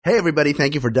Hey everybody,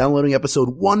 thank you for downloading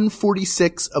episode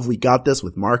 146 of We Got This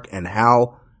with Mark and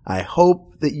Hal. I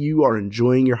hope that you are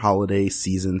enjoying your holiday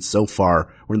season so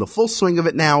far. We're in the full swing of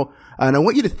it now, and I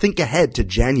want you to think ahead to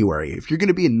January. If you're going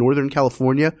to be in Northern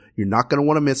California, you're not going to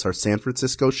want to miss our San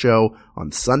Francisco show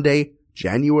on Sunday,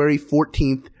 January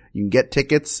 14th. You can get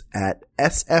tickets at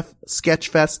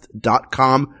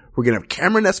sfsketchfest.com. We're going to have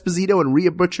Cameron Esposito and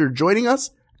Rhea Butcher joining us.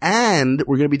 And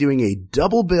we're going to be doing a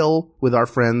double bill with our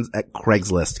friends at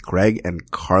Craigslist, Craig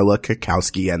and Carla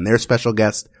Kakowski, and their special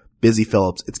guest, Busy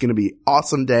Phillips. It's going to be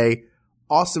awesome day,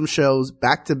 awesome shows,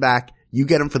 back to back. You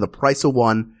get them for the price of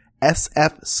one.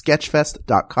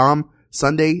 sfsketchfest.com,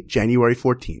 Sunday, January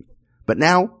 14th. But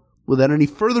now, without any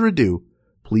further ado,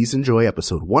 please enjoy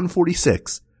episode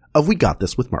 146 of We Got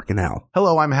This with Mark and Hal.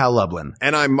 Hello, I'm Hal Lublin.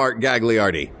 And I'm Mark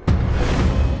Gagliardi.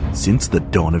 Since the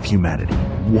dawn of humanity,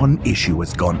 one issue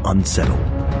has gone unsettled.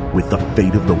 With the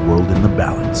fate of the world in the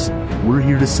balance, we're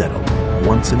here to settle,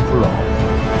 once and for all.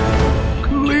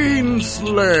 Clean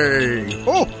Sleigh!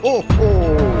 Ho, ho,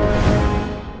 ho!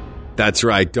 That's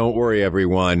right. Don't worry,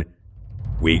 everyone.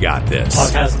 We got this.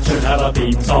 Podcast should have a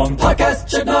theme song. Podcast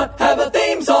should not have a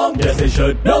theme song. Yes, they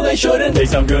should. No, they shouldn't. They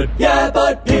sound good. Yeah,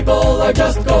 but people are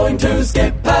just going to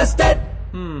skip past it.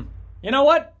 You know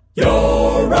what?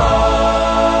 You're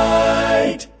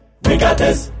right. We got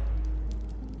this.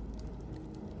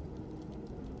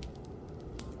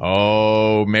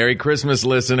 Oh, Merry Christmas,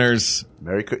 listeners.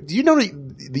 Do you know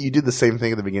that you do the same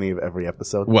thing at the beginning of every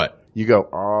episode? What? You go,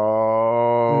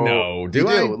 oh. No, do you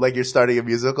I? do. Like you're starting a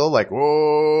musical, like,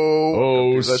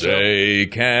 whoa. Oh, say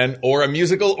can. Or a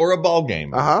musical or a ball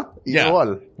game. Uh-huh. Yeah.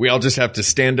 One. We all just have to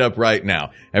stand up right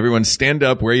now. Everyone stand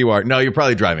up where you are. No, you're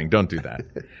probably driving. Don't do that.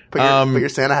 Put your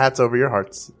Santa hats over your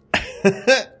hearts.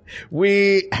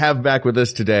 We have back with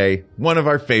us today one of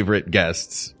our favorite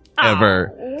guests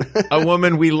ever. A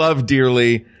woman we love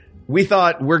dearly. We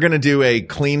thought we're going to do a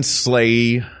clean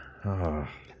sleigh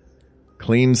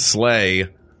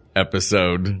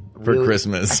episode for Really?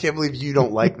 Christmas. I can't believe you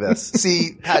don't like this.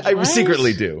 See, Paget, I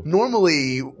secretly do.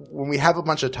 normally when we have a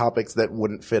bunch of topics that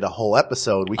wouldn't fit a whole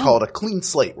episode, we call it a clean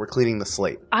slate. We're cleaning the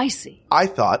slate. I see. I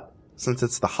thought, since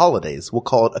it's the holidays, we'll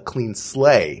call it a clean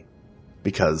sleigh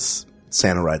because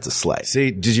Santa rides a sleigh.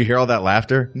 See, did you hear all that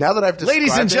laughter? Now that I've described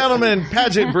Ladies and gentlemen,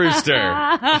 Paget Brewster.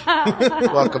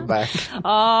 welcome back.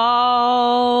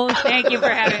 Oh, thank you for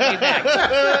having me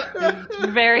back.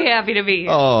 Very happy to be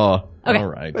here. Oh, Okay. all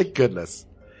right. Thank goodness.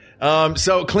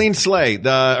 So clean sleigh.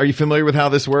 Are you familiar with how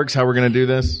this works? How we're going to do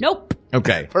this? Nope.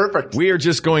 Okay. Perfect. We are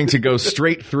just going to go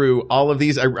straight through all of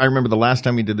these. I remember the last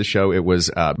time we did the show, it was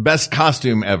best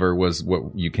costume ever was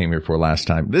what you came here for last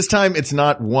time. This time, it's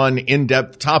not one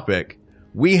in-depth topic.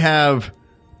 We have,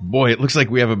 boy, it looks like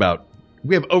we have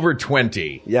over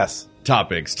 20 Yes.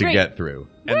 topics to Great. get through.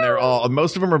 And they're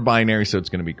most of them are binary, so it's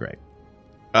going to be great.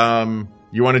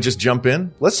 You want to just jump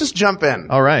in? Let's just jump in.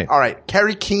 All right. All right.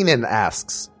 Carrie Keenan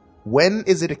asks, when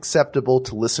is it acceptable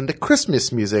to listen to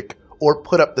Christmas music or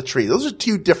put up the tree? Those are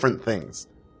two different things.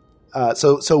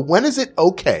 So when is it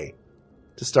okay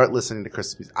to start listening to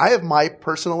Christmas music? I have my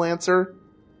personal answer,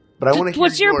 but I want to hear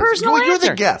What's your yours. personal You're the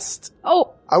answer? guest.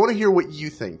 Oh, I want to hear what you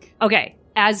think. okay.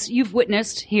 As you've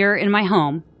witnessed here in my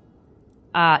home,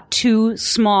 two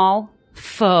small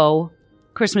faux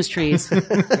Christmas trees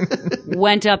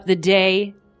went up the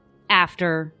day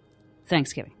after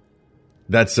Thanksgiving.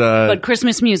 That's But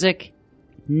Christmas music,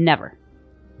 never.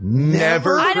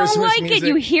 never I don't Christmas like music. it.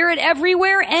 You hear it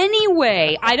everywhere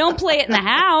anyway. I don't play it in the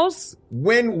house.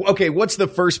 What's the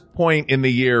first point in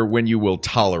the year when you will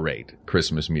tolerate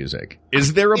Christmas music?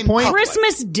 Is there a In point? public.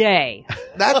 Christmas Day.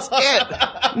 That's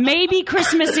it. Maybe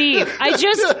Christmas Eve.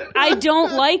 I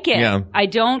don't like it. Yeah. I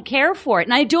don't care for it.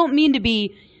 And I don't mean to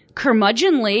be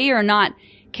curmudgeonly or not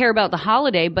care about the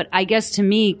holiday, but I guess to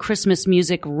me, Christmas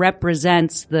music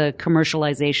represents the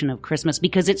commercialization of Christmas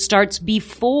because it starts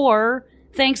before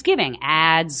Thanksgiving.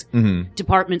 Ads,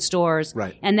 department stores.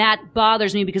 Right. And that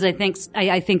bothers me because I think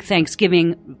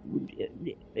Thanksgiving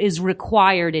is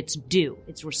required. It's due.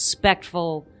 It's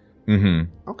respectful.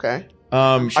 Okay.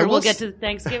 Sure, we'll get to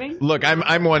Thanksgiving. Look, I'm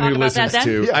one who Talk about that listens then?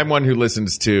 to Yeah. I'm one who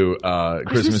listens to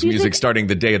Christmas music music? starting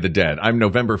the Day of the Dead. I'm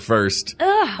November 1st.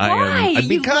 Why?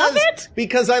 You love it?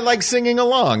 Because I like singing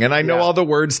along and I know Yeah. all the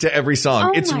words to every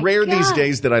song. Oh It's my rare these God.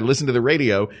 days that I listen to the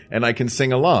radio and I can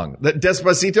sing along. That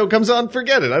Despacito comes on,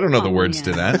 forget it. I don't know the words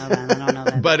to that. I don't know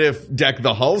that. But if Deck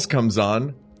the Halls comes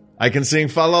on, I can sing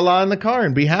Fa La La in the car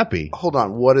and be happy. Hold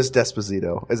on. What is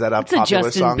Despacito? Is that a It's a popular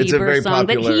Justin song? Bieber It's a very song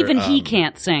that popular, he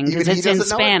can't sing because Even he it's in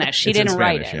doesn't know it? Spanish. He It's in didn't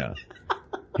write Spanish, it. yeah.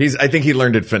 I think he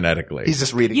learned it phonetically. He's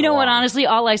just reading. You know along. what? Honestly,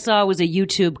 all I saw was a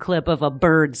YouTube clip of a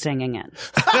bird singing it.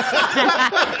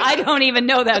 I don't even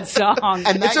know that song.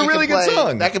 And It's a really good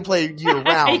song. That can play year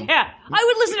round. Yeah, I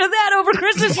would listen to that over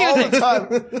Christmas All music. the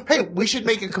time. Hey, we should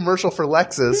make a commercial for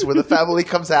Lexus where the family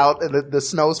comes out and the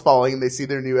snow's falling and they see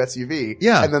their new SUV.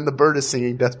 Yeah. And then the bird is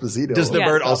singing Despacito. Does the Yeah.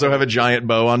 bird also have a giant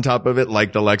bow on top of it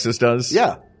like the Lexus does?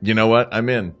 Yeah. You know what? I'm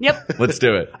in. Yep. Let's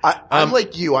do it. I'm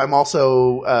like you. I'm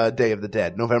also Day of the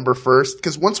Dead, November 1st,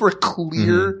 because once we're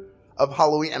clear of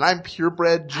Halloween, and I'm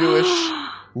purebred Jewish,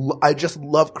 I just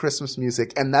love Christmas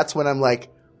music, and that's when I'm like,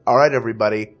 all right,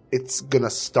 everybody, it's gonna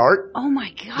start. Oh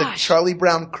my The gosh. Charlie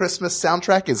Brown Christmas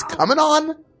soundtrack is coming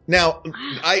on. Now,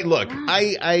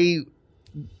 I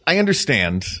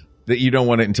understand that you don't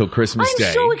want it until Christmas I'm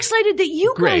Day. so excited that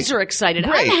you Great. guys are excited.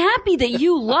 Great. I'm happy that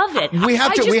you love it. We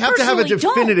have I to just have a personally don't.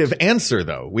 definitive answer,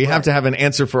 though. We have to have an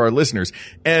answer for our listeners.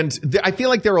 And I feel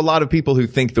like there are a lot of people who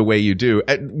think the way you do.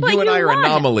 But You and I are won.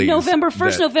 anomalies. November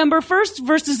 1st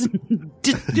versus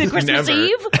Christmas Never.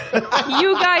 Eve.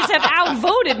 You guys have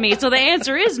outvoted me, so the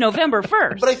answer is November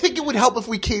 1st. But I think it would help if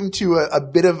we came to a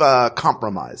bit of a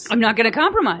compromise. I'm not going to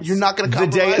compromise. You're not going to The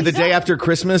compromise? day after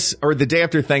Christmas or the day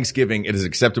after Thanksgiving, it is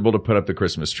acceptable to put up the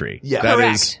Christmas tree. Yeah. That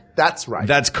Correct. is- That's right.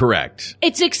 that's correct.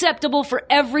 It's acceptable for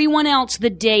everyone else the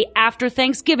day after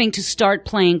Thanksgiving to start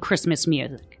playing Christmas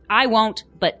music. I won't,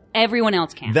 but everyone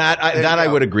else can. That I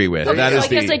would agree with. Okay, That so is I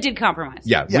guess the I did compromise.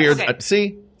 yeah. Yes. Weird. Okay.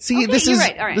 See, Okay, this you're is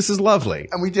right. All right. this is lovely.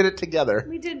 and we did it together.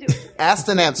 We did do it. Asked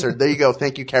and answered. There you go.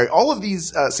 Thank you, Carrie. All of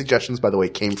these suggestions, by the way,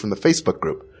 came from the Facebook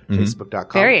group. Very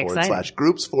exciting.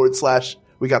 Facebook.com/groups/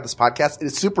 We Got This Podcast. It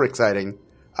is super exciting.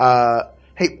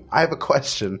 Hey, I have a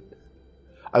question.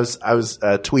 I was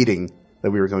tweeting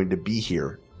that we were going to be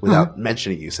here without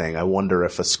mentioning you, saying, I wonder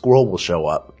if a squirrel will show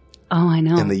up Oh, I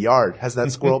know. in the yard. Has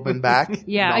that squirrel been back?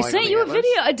 Yeah, I gnawing on sent the you a antlers?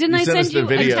 video. Didn't You I sent us send the you?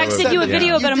 I video. texted you a Yeah.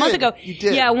 video about You a month did. ago. You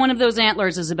did. Yeah, one of those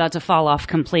antlers is about to fall off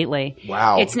completely.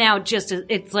 Wow. It's now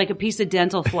it's like a piece of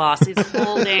dental floss. It's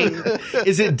holding.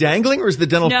 Is it dangling or is the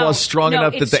dental floss strong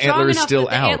enough that it's the strong antler is enough still that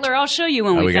the out? Antler, I'll show you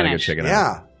when Oh, we we gotta go finish. check it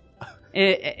out.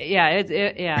 Yeah.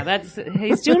 Yeah, that's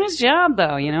he's doing his job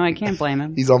though. You know, I can't blame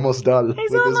him. He's almost done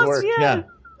He's with his almost work. Yeah.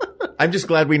 I'm just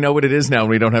glad we know what it is now and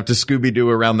we don't have to Scooby-Doo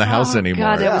around the house Oh, anymore.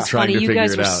 God, that was trying funny. to You figure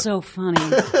guys it were out. so funny.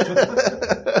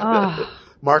 Oh.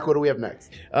 Mark, what do we have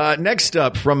next? Next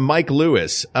up from Mike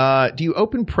Lewis. Do you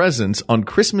open presents on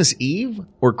Christmas Eve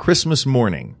or Christmas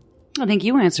morning? I think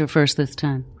you answer first this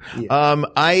time.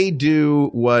 I do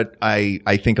what I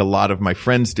think a lot of my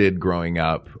friends did growing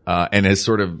up, and has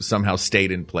sort of somehow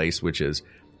stayed in place, which is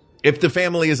if the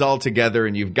family is all together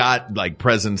and you've got like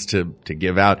presents to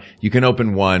give out, you can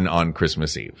open one on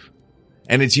Christmas Eve.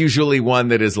 And it's usually one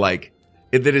that is like,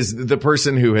 that is the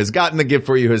person who has gotten the gift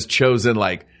for you has chosen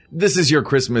like, this is your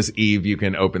Christmas Eve. You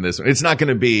can open this one. It's not going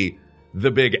to be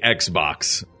the big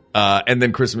Xbox. And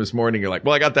then Christmas morning, you're like,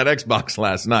 well, I got that Xbox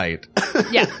last night.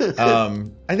 Yeah,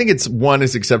 I think one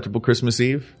is acceptable Christmas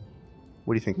Eve.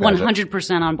 What do you think, Paget?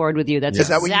 100% on board with you. That's Is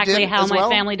that what you exactly did how as my well?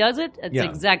 family does it. It's Yeah.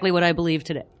 exactly what I believe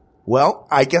today. Well,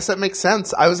 I guess that makes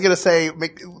sense. I was going to say, as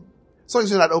long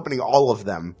as you're not opening all of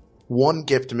them, one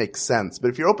gift makes sense. But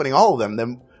if you're opening all of them,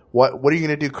 then what are you going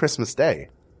to do Christmas Day?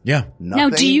 Yeah. Nothing?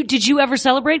 Now, did you ever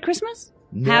celebrate Christmas?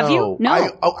 No. Have you? No.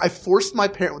 I forced my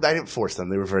parents. I didn't force them.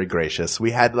 They were very gracious. We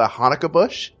had the Hanukkah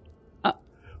bush,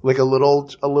 like a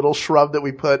little shrub that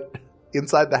we put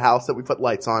inside the house that we put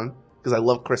lights on because I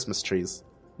love Christmas trees.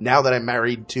 Now that I'm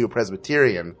married to a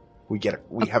Presbyterian, we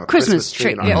have a Christmas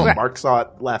tree in our Yeah, home. right. Mark saw it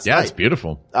last Yeah, night. it's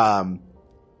beautiful.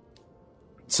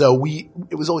 So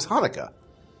it was always Hanukkah.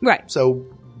 Right. So,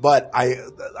 but I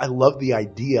love the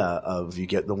idea of you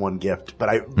get the one gift, but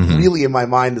I really in my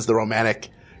mind is the romantic,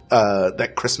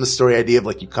 that Christmas story idea of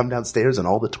like you come downstairs and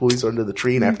all the toys are under the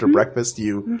tree and after breakfast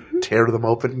you tear them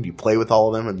open and you play with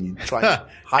all of them and you try and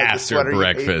hide the After sweater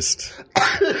breakfast.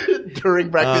 you ate during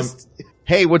breakfast.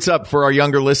 Hey, what's up? For our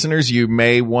younger listeners, you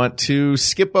may want to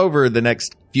skip over the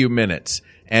next few minutes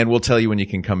and we'll tell you when you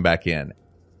can come back in.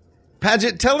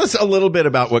 Paget, tell us a little bit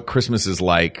about what Christmas is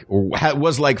like or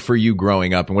was like for you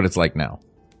growing up and what it's like now.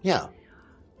 Yeah.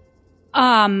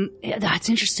 That's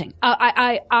interesting.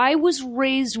 I was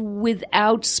raised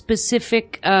without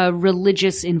specific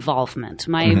religious involvement.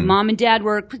 My mom and dad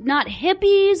were not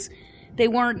hippies. They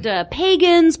weren't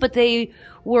pagans, but they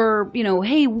were,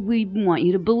 hey, we want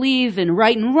you to believe in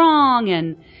right and wrong,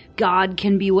 and God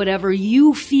can be whatever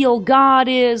you feel God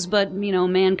is, but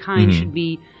mankind should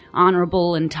be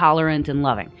honorable and tolerant and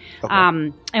loving.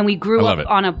 Okay. And we grew love up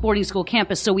it. on a boarding school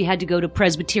campus, so we had to go to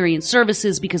Presbyterian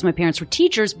services because my parents were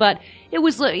teachers, but it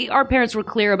was like, our parents were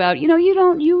clear about,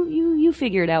 you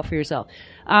figure it out for yourself.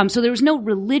 So there was no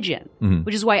religion,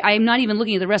 which is why I'm not even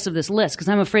looking at the rest of this list, because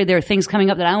I'm afraid there are things coming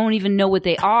up that I don't even know what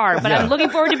they are, but I'm looking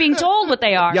forward to being told what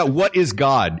they are. Yeah, what is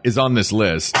God is on this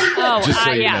list. Oh, just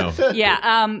so you yeah. know.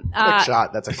 Yeah. Quick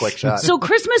shot. That's a quick shot. So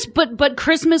Christmas, but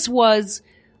Christmas was,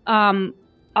 all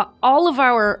of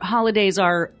our holidays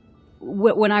are,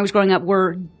 when I was growing up,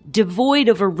 were devoid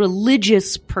of a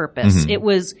religious purpose. It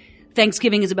was,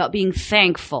 Thanksgiving is about being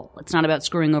thankful. It's not about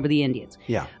screwing over the Indians.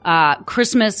 Yeah.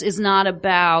 Christmas is not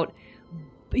about,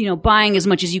 buying as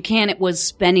much as you can. It was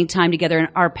spending time together, and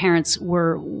our parents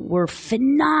were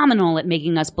phenomenal at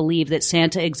making us believe that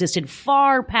Santa existed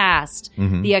far past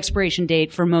the expiration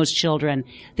date for most children.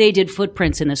 They did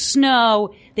footprints in the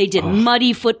snow. They did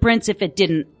muddy footprints if it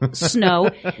didn't snow.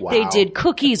 Wow. They did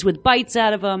cookies with bites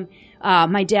out of them.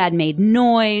 My dad made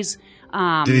noise.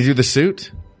 Did he do the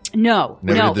suit? No.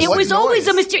 Never did the It was What always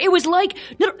noise? a mystery. It was like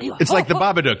It's like the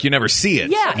Babadook. You never see it.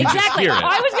 Yeah, You just exactly. hear it.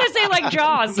 I was going to say like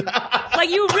Jaws. Like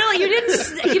you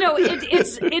didn't,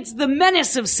 it's the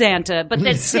menace of Santa, but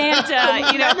that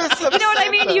Santa, you know what I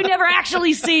mean? You never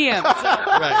actually see him. So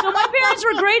my parents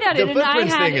were great at it. The and I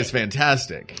footprints had thing is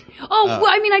fantastic. Oh,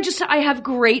 well, I mean, I have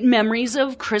great memories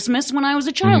of Christmas when I was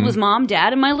a child with mom,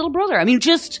 dad, and my little brother. I mean,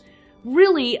 just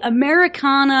really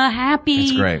Americana, happy,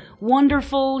 That's great.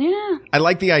 wonderful. Yeah. I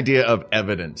like the idea of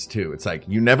evidence too. It's like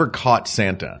you never caught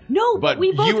Santa. No, but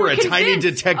we both you were a convinced. tiny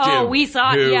detective. Oh, we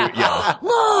thought, who- yeah.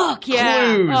 Look,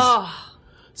 yeah. Clues. Oh.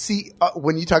 See,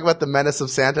 when you talk about the menace of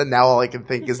Santa, now all I can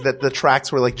think is that the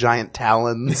tracks were like giant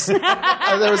talons. And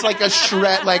there was like a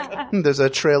shred, there's a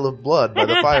trail of blood by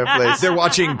the fireplace. They're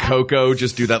watching Coco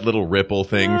just do that little ripple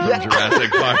thing from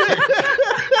Jurassic Park.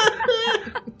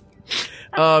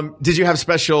 Did you have a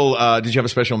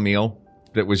special meal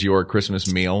that was your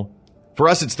Christmas meal? For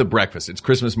us, it's the breakfast. It's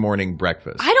Christmas morning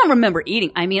breakfast. I don't remember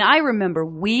eating. I mean, I remember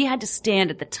we had to stand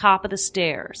at the top of the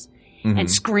stairs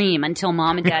and scream until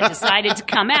mom and dad decided to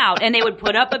come out, and they would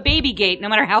put up a baby gate no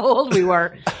matter how old we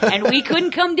were, and we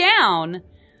couldn't come down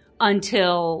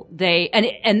until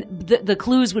the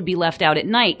clues would be left out at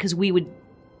night because we would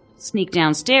sneak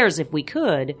downstairs if we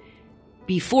could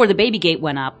before the baby gate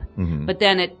went up. But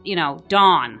then at,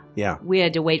 dawn, we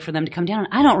had to wait for them to come down.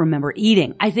 I don't remember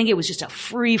eating. I think it was just a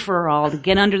free-for-all to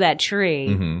get under that tree.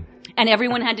 And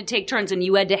everyone had to take turns, and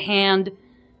you had to hand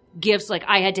gifts. Like,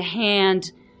 I had to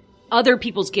hand other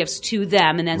people's gifts to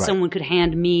them, and then someone could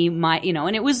hand me my,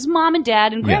 and it was mom and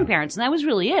dad and grandparents, and that was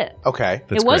really it. Okay.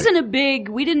 It wasn't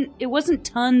it wasn't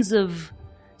tons of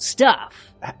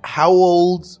stuff. How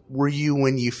old were you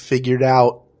when you figured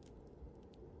out?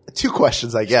 Two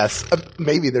questions, I guess.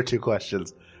 Maybe they're two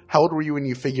questions. How old were you when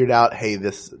you figured out, hey,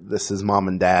 this is mom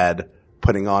and dad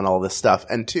putting on all this stuff?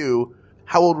 And two,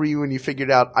 how old were you when you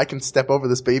figured out I can step over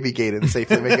this baby gate and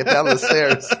safely make it down the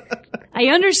stairs? I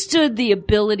understood the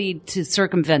ability to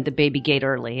circumvent the baby gate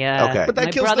early. Okay. But that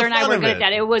my kills brother the and I fun were of good it. at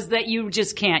that. It was that you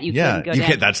just can't. You Yeah, couldn't go you down.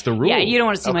 can't. That's the rule. Yeah, you don't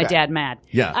want to see my Okay. dad mad.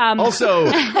 Yeah. Also,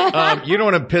 you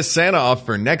don't want to piss Santa off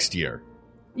for next year.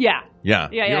 Yeah. Yeah.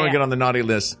 Yeah, You don't want to get on the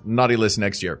naughty list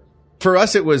next year. For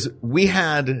us, it was, I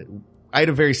had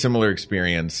a very similar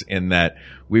experience in that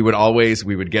we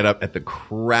would get up at the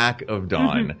crack of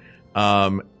dawn.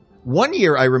 One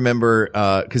year I remember,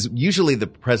 cause usually the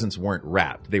presents weren't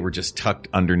wrapped. They were just tucked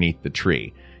underneath the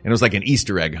tree. And it was like an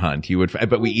Easter egg hunt.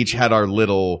 But we each had our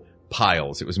little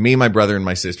piles. It was me, my brother, and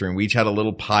my sister, and we each had a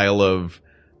little pile of,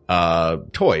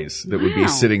 toys that would be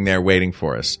sitting there waiting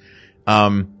for us.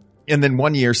 And then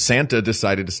one year Santa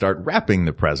decided to start wrapping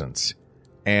the presents.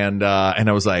 And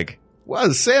I was like, what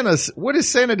is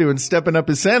Santa doing stepping up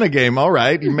his Santa game? All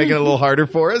right. You're making it a little harder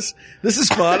for us. This is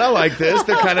fun. I like this.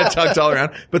 They're kind of tucked all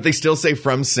around, but they still say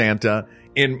from Santa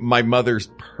in my mother's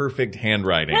perfect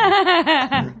handwriting.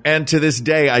 And to this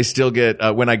day, I still get,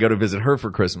 when I go to visit her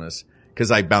for Christmas,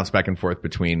 cause I bounce back and forth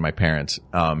between my parents.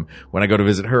 When I go to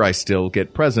visit her, I still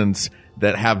get presents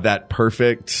that have that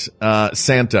perfect,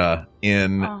 Santa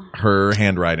in her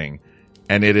handwriting.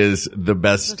 And it is the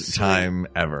best time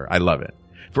ever. I love it.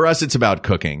 For us, it's about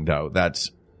cooking, though.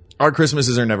 Our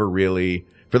Christmases are never really,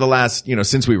 for the last,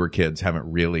 since we were kids, haven't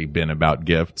really been about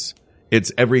gifts.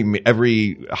 It's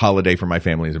every holiday for my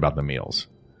family is about the meals.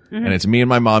 And it's me and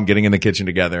my mom getting in the kitchen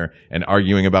together and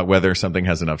arguing about whether something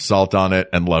has enough salt on it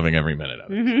and loving every minute of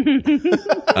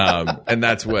it. And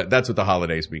that's what the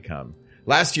holidays become.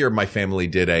 Last year, my family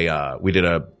did we did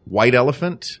a white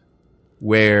elephant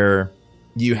where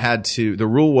the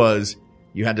rule was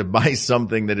you had to buy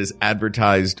something that is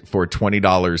advertised for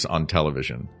 $20 on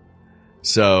television.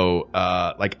 So,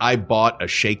 like I bought a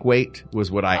shake weight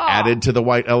was what I added to the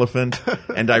white elephant,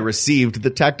 and I received the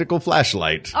tactical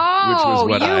flashlight, which was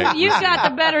what you got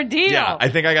the better deal. Yeah, I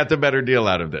think I got the better deal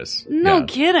out of this. No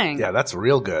kidding. Yeah, that's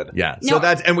real good. Yeah. So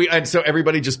that's, and so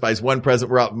everybody just buys one present.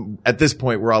 We're all, at this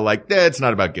point, we're all like, it's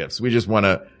not about gifts. We just want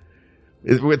to,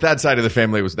 with that side of the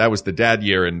family that was the dad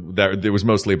year, and it was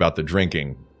mostly about the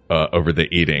drinking. Over the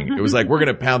eating. It was like, we're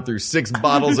going to pound through 6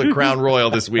 bottles of Crown Royal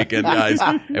this weekend, guys,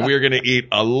 and we are going to eat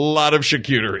a lot of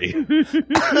charcuterie.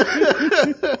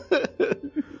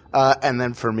 And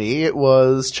then for me, it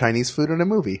was Chinese food in a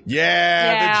movie.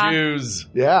 Yeah. The Jews.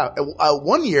 Yeah.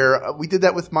 One year, we did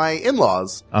that with my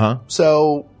in-laws. Uh-huh.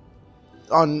 So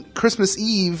on Christmas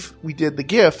Eve, we did the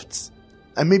gifts,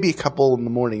 and maybe a couple in the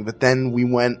morning, but then we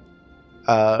went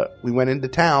into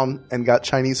town and got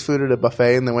Chinese food at a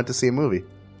buffet and then went to see a movie.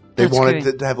 They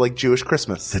wanted to have like Jewish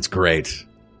Christmas. That's great.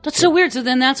 That's so weird. So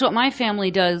then that's what my family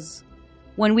does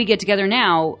when we get together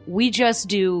now. We just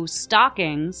do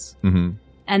stockings. Mm-hmm.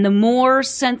 And the more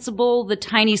sensible the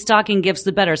tiny stocking gifts,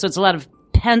 the better. So it's a lot of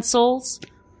pencils,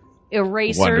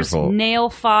 erasers, Wonderful. nail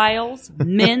files,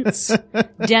 mints,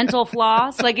 dental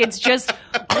floss. Like it's just,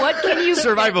 what can you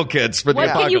survival kits for the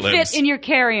apocalypse. What can you fit in your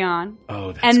carry-on?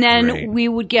 Oh, that's And then great. we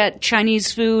would get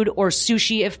Chinese food or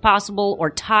sushi if possible, or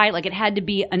Thai. Like it had to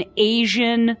be an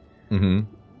Asian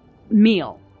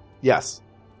meal. Yes.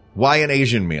 Why an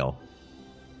Asian meal?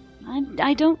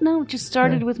 I don't know. It just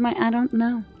started with I don't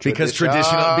know. Because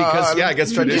I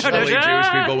guess traditionally Jewish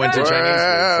people went to Chinese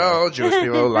food. Well, Jewish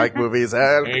people like movies.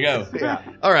 And There you go. Yeah.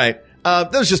 All right.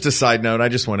 That was just a side note. I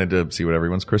just wanted to see what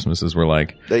everyone's Christmases were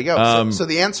like. There you go. So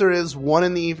the answer is 1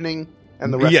 in the evening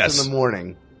and the rest in the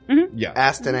morning. Yeah.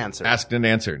 Asked and answered. Asked and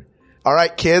answered. All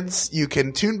right, kids, you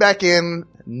can tune back in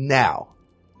now.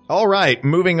 All right.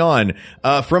 Moving on.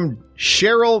 From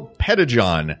Cheryl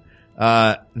Pettijohn.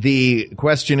 The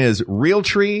question is real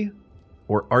tree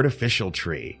or artificial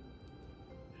tree?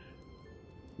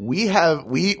 We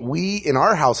in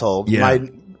our household,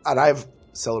 and I've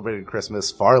celebrated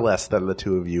Christmas far less than the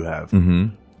two of you have.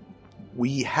 Mm-hmm.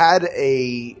 We had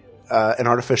an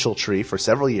artificial tree for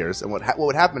several years, and what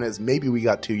would happen is maybe we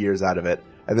got 2 years out of it,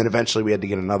 and then eventually we had to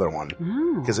get another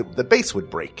one because the base would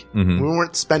break. Mm-hmm. We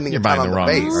weren't spending You're a ton buying on the the wrong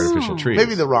base. artificial trees.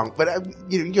 Maybe the wrong, but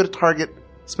you go to Target,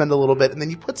 spend a little bit, and then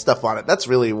you put stuff on it. That's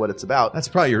really what it's about. That's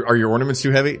probably are your ornaments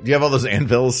too heavy? Do you have all those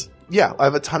anvils? Yeah, I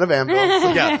have a ton of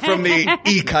anvils. Yeah, from the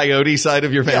E-Coyote side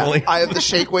of your family. Yeah, I have the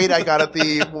shake weight I got at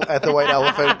the White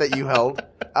Elephant that you held.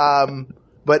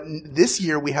 But this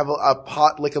year we have a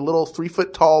pot, like a little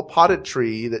 3-foot tall potted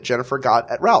tree that Jennifer got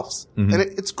at Ralph's. Mm-hmm. And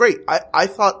it's great. I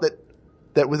thought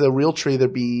that with a real tree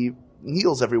there'd be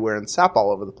needles everywhere and sap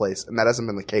all over the place, and that hasn't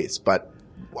been the case. But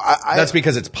that's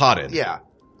because it's potted. Yeah.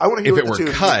 I want to hear If what it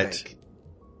the were two of you cut, think.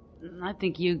 I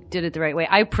think you did it the right way.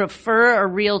 I prefer a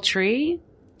real tree,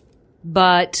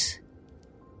 but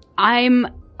I'm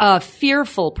a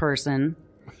fearful person,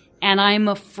 and I'm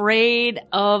afraid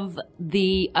of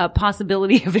the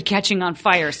possibility of it catching on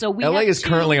fire. So LA is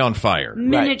currently on fire.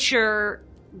 Miniature.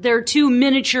 There are 2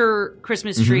 miniature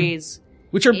Christmas trees,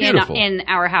 which are beautiful, in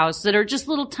our house that are just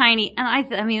little tiny.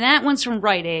 And I mean, that one's from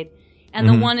Rite Aid, and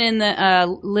the one in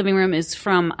the living room is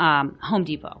from Home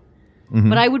Depot.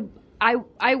 But I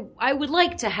would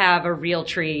like to have a real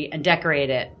tree and decorate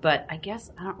it, but I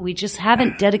guess we just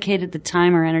haven't dedicated the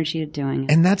time or energy to doing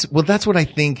it. And that's what I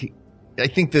think. I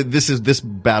think that this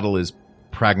battle is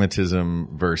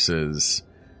pragmatism versus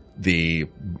the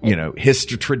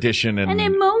history, tradition, and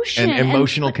emotion, and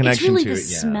emotional connection it's really to the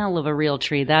it. Yeah. smell of a real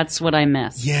tree. That's what I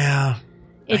miss. Yeah.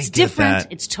 It's I get different.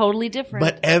 that. It's totally different.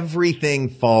 But everything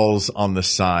falls on the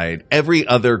side. Every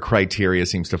other criteria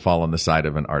seems to fall on the side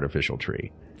of an artificial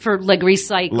tree. For like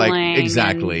recycling,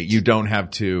 exactly. You don't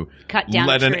have to cut down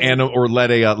let an tree. animal or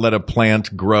let a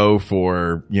plant grow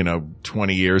for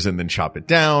 20 years and then chop it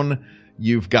down.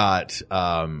 You've got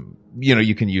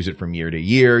you can use it from year to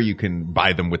year. You can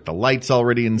buy them with the lights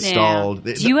already installed.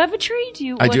 Yeah. Do you have a tree?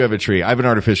 I do have a tree. I have an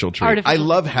artificial tree. Artificial I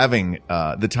love having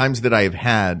the times that I have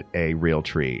had a real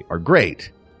tree are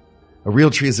great. A real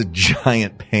tree is a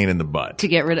giant pain in the butt. To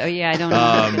get rid of? Yeah, I don't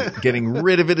know. Getting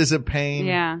rid of it is a pain.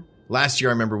 Yeah. Last year,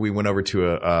 I remember we went over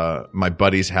to my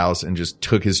buddy's house and just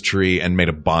took his tree and made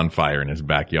a bonfire in his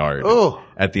backyard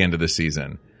at the end of the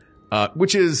season.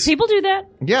 Which is people do that.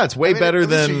 Yeah, it's way better at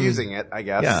least than you're using it, I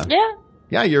guess. Yeah.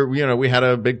 Yeah, we had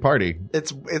a big party.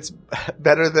 It's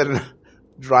better than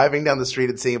driving down the street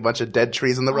and seeing a bunch of dead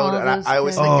trees on the road. And I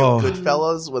always think of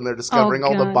Goodfellas when they're discovering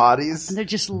all the bodies. And they're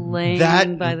just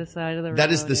laying by the side of the road.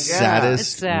 That is the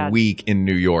saddest week in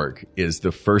New York is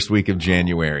the first week of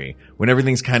January when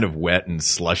everything's kind of wet and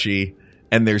slushy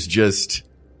and there's just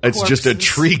It's just a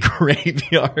tree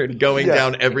graveyard going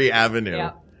down every avenue.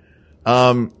 Yeah.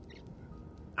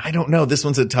 I don't know. This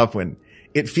one's a tough one.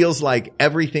 It feels like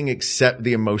everything except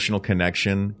the emotional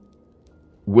connection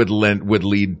would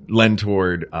lend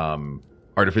toward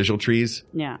artificial trees.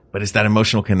 Yeah. But it's that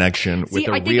emotional connection with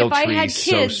a real tree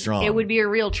so strong. It would be a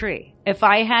real tree. If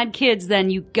I had kids, then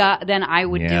I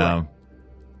would do it.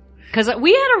 Because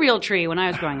we had a real tree when I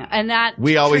was growing up, and that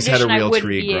we always had a real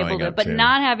tree be growing up but too.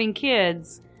 not having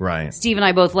kids. Right. Steve and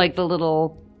I both like the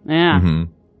little. Yeah.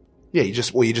 Mm-hmm. Yeah, you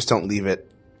just don't leave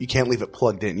it. You can't leave it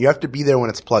plugged in. You have to be there when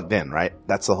it's plugged in, right?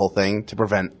 That's the whole thing to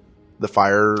prevent the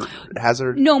fire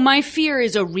hazard. No, my fear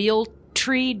is a real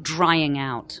tree drying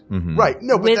out. Mm-hmm. Right.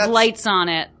 No, but with lights on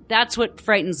it. That's what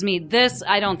frightens me.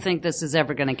 I don't think this is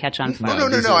ever going to catch on fire.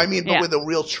 No. I mean, but with a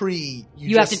real tree,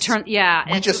 you have to turn. Yeah,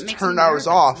 we just turn ours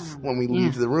off when we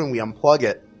leave the room. We unplug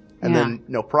it, and then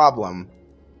no problem.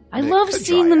 I love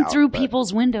seeing them through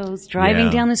people's windows, driving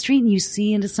down the street, and you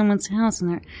see into someone's house,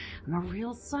 and I'm a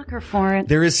real sucker for it.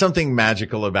 There is something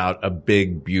magical about a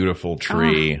big, beautiful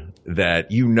tree that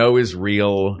you know is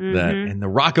real. And the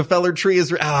Rockefeller tree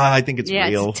is. I think it's real.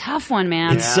 Yeah, it's a tough one,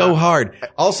 man. It's so hard.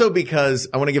 Also, because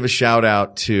I want to give a shout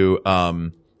out to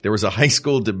there was a high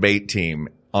school debate team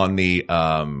on the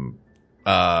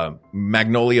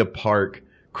Magnolia Park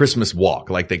Christmas walk.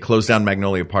 Like they closed down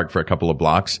Magnolia Park for a couple of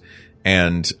blocks.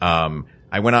 And,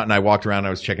 I went out and I walked around.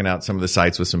 I was checking out some of the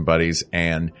sites with some buddies,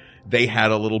 and they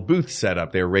had a little booth set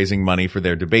up. They were raising money for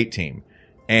their debate team,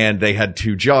 and they had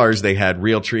 2 jars. They had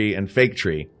real tree and fake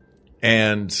tree.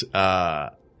 And I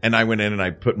went in and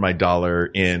I put my $1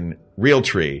 in real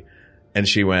tree, and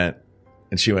she went,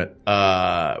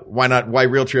 why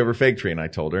real tree over fake tree? And I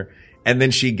told her, and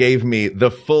then she gave me the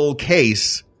full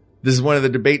case. This is one of the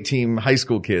debate team high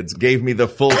school kids gave me the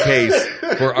full case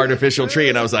for artificial tree.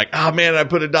 And I was like, oh man, I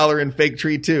put $1 in fake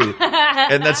tree too.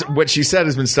 And that's what she said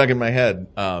has been stuck in my head.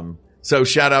 So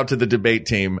shout out to the debate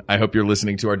team. I hope you're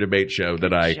listening to our debate show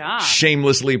that I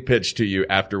shamelessly pitched to you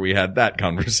after we had that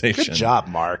conversation. Good job,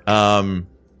 Mark.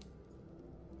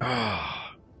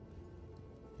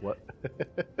 What?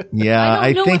 Yeah,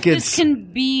 I don't know think if this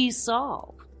can be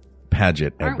solved.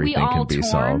 Paget, Aren't everything we all can be torn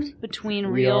solved. Between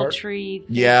real tree,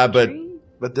 tree?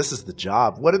 But this is the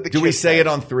job. What did the Do kids we say it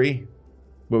on 3?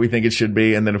 What we think it should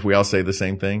be, and then if we all say the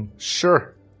same thing?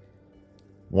 Sure.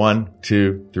 1,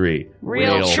 2, 3.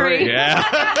 Real tree. Yeah.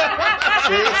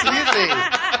 It's easy.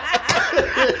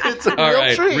 It's a all real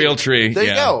right, tree. Real tree. There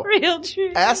you go. Real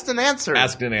tree. Asked and answered.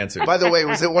 Asked and answered. By the way,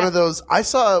 was it one of those? I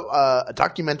saw a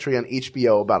documentary on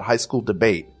HBO about high school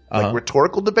debate, like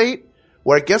rhetorical debate,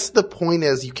 where I guess the point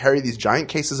is you carry these giant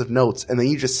cases of notes and then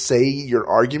you just say your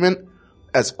argument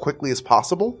as quickly as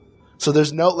possible. So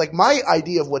there's no, like, my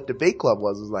idea of what debate club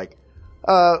was like,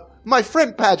 my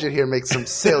friend Paget here makes some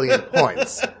salient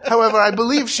points. However, I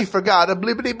believe she forgot a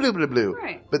blibbity blue blue blue.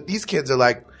 Right. But these kids are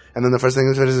like, and then the first thing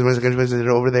is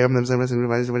over there,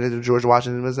 George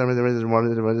Washington,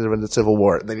 the Civil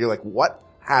War. And then you're like, what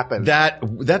happened? That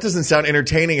doesn't sound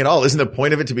entertaining at all. Isn't the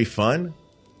point of it to be fun?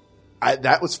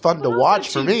 That was fun to watch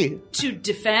for me. To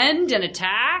defend and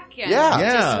attack and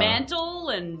dismantle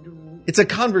and... It's a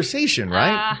conversation,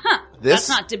 right? That's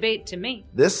not debate to me.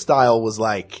 This style was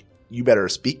like, you better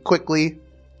speak quickly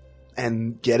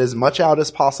and get as much out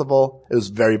as possible. It was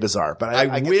very bizarre. But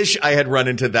I wish I had run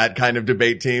into that kind of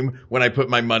debate team when I put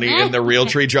my money in the real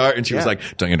tree jar. And she was like,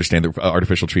 don't you understand that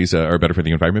artificial trees are better for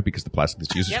the environment because the plastic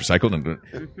that's used is recycled?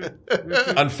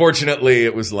 And unfortunately,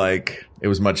 it was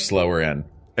much slower and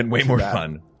way more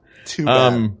fun. Too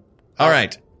bad. All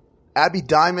right. Abby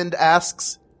Diamond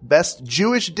asks, best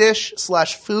Jewish dish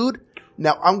 / food.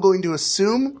 Now, I'm going to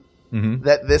assume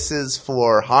that this is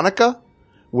for Hanukkah.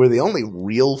 We're the only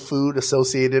real food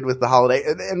associated with the holiday.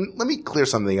 And let me clear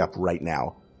something up right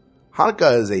now.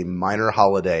 Hanukkah is a minor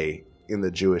holiday in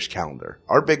the Jewish calendar.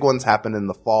 Our big ones happen in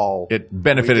the fall. It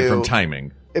benefited from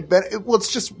timing. Well,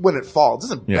 it's just when it falls. It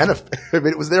doesn't benefit. I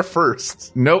mean, it was there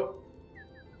first. Nope.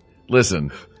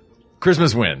 Listen,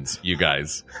 Christmas wins, you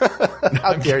guys.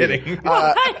 I'm kidding.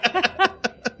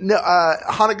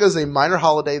 Hanukkah is a minor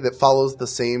holiday that follows the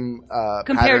same compared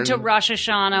pattern. to Rosh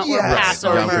Hashanah or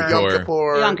Passover.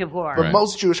 Yom Kippur. But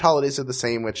most Jewish holidays are the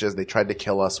same, which is they tried to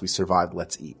kill us, we survived,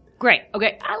 let's eat. Great.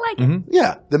 Okay. I like it.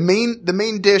 Yeah. The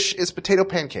main dish is potato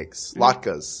pancakes,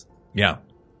 latkes. Yeah.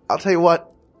 I'll tell you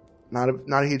what, not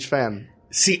a huge fan.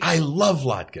 See, I love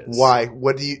latkes. Why?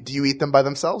 What do you eat them by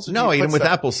themselves? No, I eat them with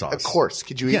applesauce. Of course.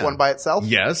 Could you eat one by itself?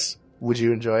 Yes. Would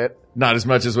you enjoy it? Not as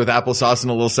much as with applesauce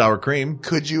and a little sour cream.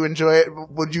 Could you enjoy it?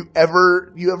 Would you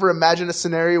ever imagine a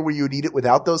scenario where you would eat it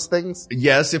without those things?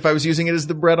 Yes, if I was using it as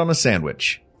the bread on a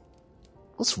sandwich.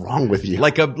 What's wrong with you?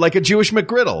 Like a Jewish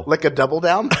McGriddle. Like a double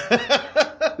down?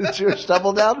 The Jewish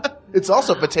double down? It's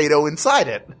also potato inside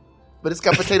it, but it's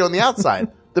got potato on the outside.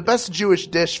 The best Jewish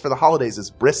dish for the holidays is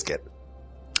brisket.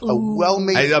 A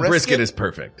well-made A brisket is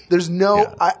perfect. There's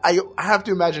no, I have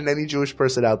to imagine any Jewish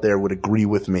person out there would agree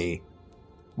with me.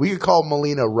 We could call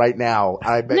Melina right now.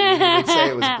 I bet you would say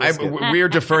it was brisket. We're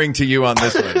deferring to you on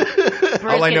this one. Brisket,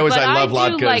 All I know is but I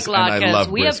love do latkes, like and I love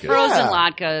We brisket. have frozen Yeah.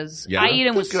 latkes. Yeah. I eat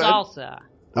them with Good. salsa.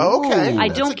 Oh, okay. I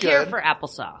That's don't care good. for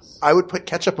applesauce. I would put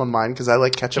ketchup on mine because I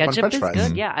like ketchup on French is fries.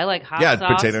 good. Yeah, I like hot Yeah,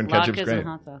 sauce, potato and ketchup's latkes great. and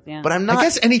hot sauce. Yeah. But I'm not. I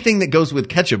guess anything that goes with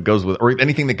ketchup goes with, or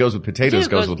anything that goes with potatoes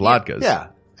Potato goes goes- with latkes. Yeah.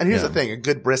 And here's Yeah. the thing. A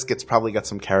good brisket's probably got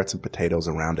some carrots and potatoes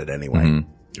around it anyway.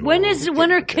 when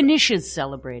are knishes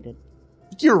celebrated?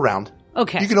 Year round.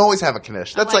 Okay. You can always have a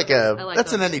knish. That's like like those. I like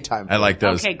that's an those. anytime. I like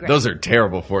those. Okay, great. Those are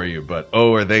terrible for you, but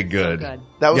oh, are they good? Good.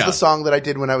 That was Yeah. the song that I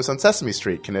did when I was on Sesame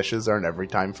Street. Knishes are an every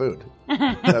time food.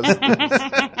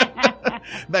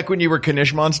 Back when you were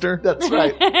Knish Monster? That's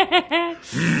right.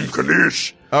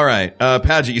 Knish. All right.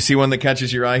 Paget, you see one that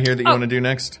catches your eye here that you want to do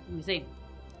next? Let me see.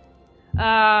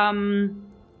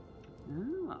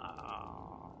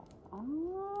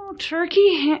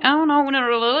 Turkey. I don't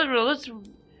know. Let's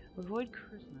avoid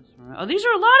Christmas. Oh, these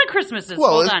are a lot of Christmases.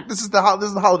 Well, Hold on. this is the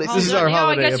holiday This is season. our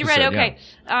holiday I guess you're right. episode,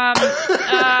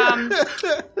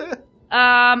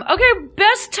 Okay. Okay.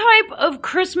 Best type of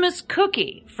Christmas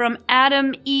cookie from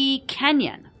Adam E.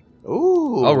 Kenyon.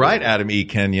 Ooh. All right, Adam E.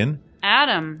 Kenyon.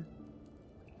 Adam,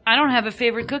 I don't have a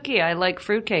favorite cookie. I like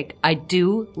fruitcake. I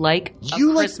do like You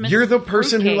like- Christmas. You're the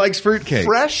person who fruitcake. likes fruitcake.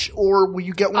 Fresh, or will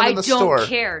you get one I in the don't store?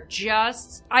 care.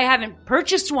 Just I haven't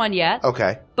purchased one yet.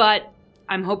 Okay. But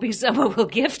I'm hoping someone will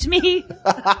gift me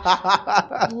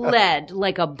lead,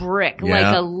 like a brick,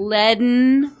 Yeah. like a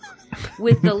leaden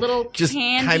with the little Just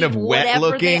candy, kind of wet whatever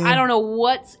looking. I don't know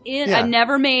what's in. Yeah. I've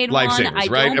never made one. Lifesavers, I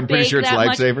right? don't I'm pretty bake sure it's that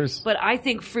much, Lifesavers. but I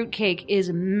think fruitcake is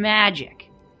magic,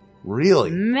 Really?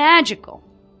 magical.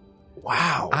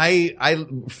 Wow.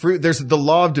 There's the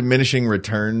law of diminishing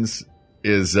returns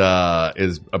is a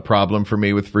problem for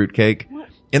me with fruitcake.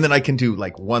 And then I can do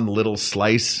like one little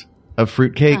slice of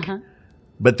fruitcake, Uh-huh.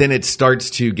 but then it starts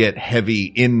to get heavy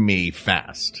in me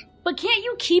fast. But can't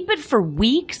you keep it for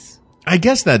weeks? I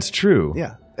guess that's true.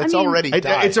 Yeah. It's mean- already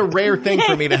died. It's a rare thing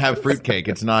for me to have fruitcake.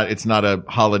 It's not a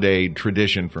holiday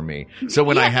tradition for me. So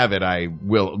when I have it, I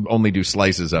will only do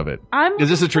slices of it. Is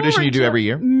this a tradition you do every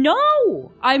year? No.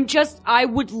 I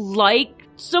would like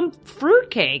some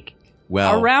fruitcake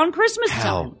Well, around Christmas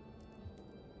hell, time.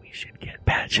 we should get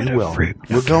Paget We a will. fruit.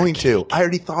 We're going to. I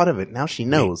already thought of it. Now she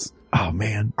knows. Oh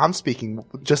man, I'm speaking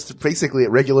just basically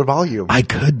at regular volume. I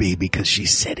could be because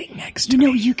she's sitting next to You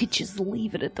know, me. you could just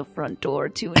leave it at the front door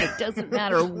too, and it doesn't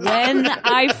matter when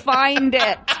I find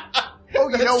it. Oh,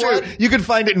 you know True. what? You could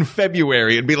find it in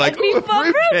February and be like, It'd be ooh, a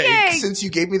fun fruitcake. fruitcake. Since you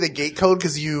gave me the gate code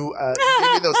because you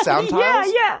gave me those sound Yeah,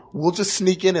 tiles, yeah. we'll just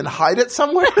sneak in and hide it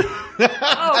somewhere.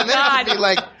 Oh And then God! it'd be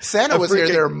like, Santa was here,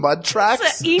 fruitcake. there are mud tracks.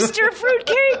 It's an Easter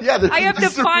fruitcake. Yeah, there's I have to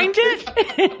Easter find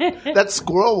it. That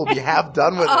squirrel will be half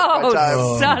done with it by the time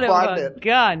Oh, son you of find a it.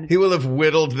 gun! He will have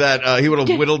whittled that. He would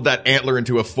have whittled that antler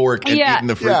into a fork and Yeah. eaten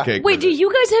the Yeah. fruitcake. Wait, with do it.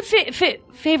 you guys have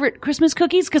favorite Christmas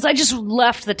cookies? Because I just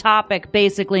left the topic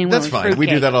basically. And That's went with fine. We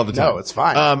do fruitcake. that all the time. No, it's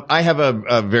fine. I have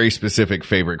a very specific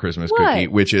favorite Christmas What? cookie,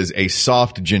 which is a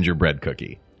soft gingerbread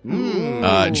cookie.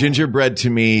 Gingerbread to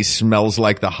me smells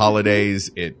like the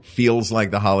holidays. It feels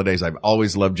like the holidays. I've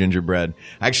always loved gingerbread.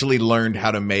 I actually learned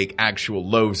how to make actual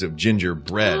loaves of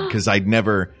gingerbread because I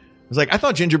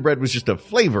thought gingerbread was just a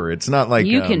flavor. It's not like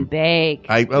You can bake,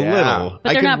 a little. but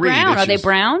I they're can not read. brown. It's Are they just-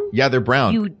 brown? Yeah, they're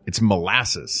brown. You- It's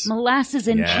molasses. Molasses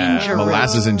and Yeah, ginger.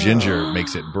 molasses and ginger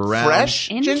makes it brown.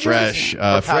 Fresh Interesting. ginger? Fresh, Or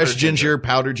powdered fresh ginger,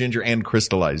 powdered ginger, and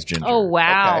crystallized ginger. Oh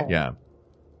wow! Okay. Yeah.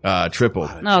 Triple.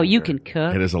 Oh, you can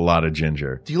cook. It is a lot of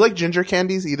ginger. Do you like ginger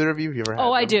candies? Either of you? Have you ever had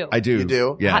Oh, I them? do. I do. You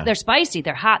do? Yeah. Hot, they're spicy.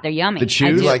 They're hot. They're yummy. The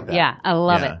chews? I do. Like that. Yeah, I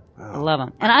love Yeah. it. I love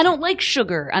them. And I don't like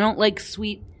sugar. I don't like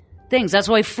sweet things. That's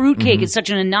why fruitcake is such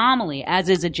an anomaly, as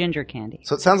is a ginger candy.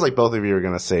 So it sounds like both of you are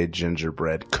going to say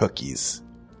gingerbread cookies.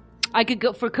 I could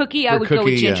go for cookie. I For would go with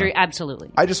cookie, ginger. yeah. Absolutely.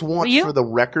 I just want You? for the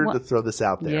record What? to throw this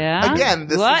out there. Yeah? Again,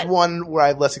 this What? is one where I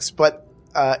have less, but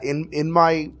in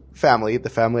my family, the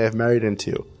family I've married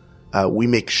into, we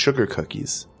make sugar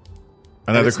cookies.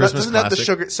 Another And it's Christmas doesn't have the classic.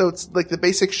 sugar, so it's like the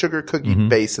basic sugar cookie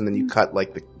base, and then you cut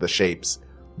like the shapes.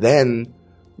 Then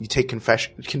you take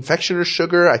confectioner's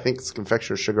sugar. I think it's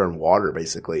confectioner's sugar and water,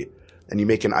 basically, and you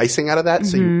make an icing out of that.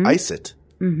 So you ice it.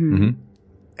 Mm-hmm.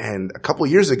 And a couple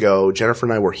years ago, Jennifer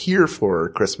and I were here for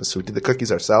Christmas, so we did the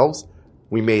cookies ourselves.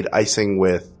 We made icing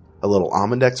with a little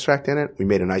almond extract in it. We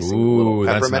made an icing with a Ooh, little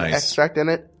that's peppermint nice. extract in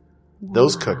it.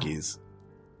 Those cookies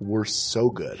were so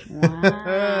good. Wow.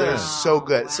 They're so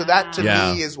good. So that to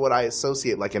me is what I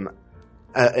associate like an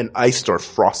iced or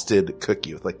frosted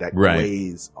cookie with like that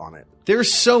glaze on it.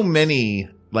 There's so many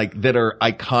like that are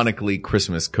iconically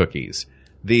Christmas cookies.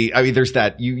 There's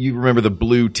that, you remember the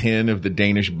blue tin of the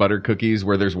Danish butter cookies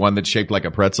where there's one that's shaped like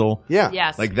a pretzel? Yeah.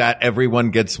 Yes. Like that, everyone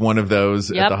gets one of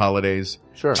those at the holidays.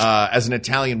 Sure. As an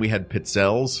Italian, we had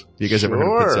pizzelles. You guys ever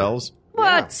heard of pizzelles?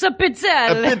 What's a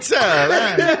pizzelle? A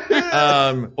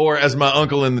pizzelle. Or as my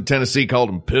uncle in Tennessee called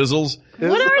them, pizzles. What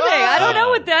are they? I don't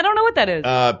know what that is.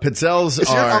 Pizzelles is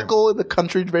your uncle in the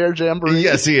Country Bear Jamboree?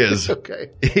 Yes, he is. Okay.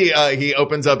 He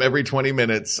opens up every 20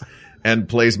 minutes and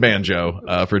plays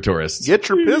banjo for tourists. Get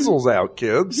your pizzles out,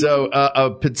 kids. So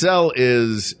a pizzelle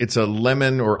it's a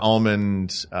lemon or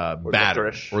almond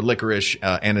batter or licorice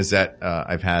anisette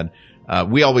I've had.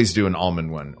 We always do an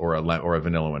almond one or a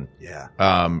vanilla one. Yeah.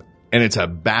 And it's a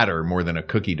batter more than a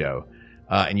cookie dough.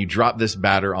 And you drop this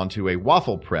batter onto a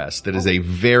waffle press that is a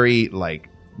very like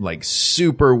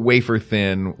super wafer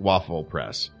thin waffle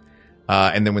press.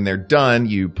 And then when they're done,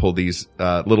 you pull these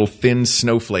little thin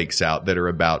snowflakes out that are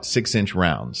about 6-inch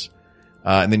rounds.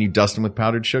 And then you dust them with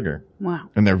powdered sugar. Wow.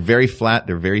 And they're very flat.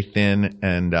 They're very thin.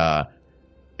 And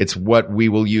it's what we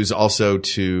will use also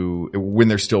when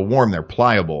they're still warm, they're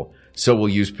pliable. So we'll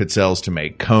use pizzelles to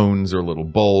make cones or little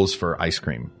bowls for ice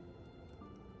cream.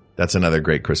 That's another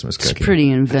great Christmas cookie. It's a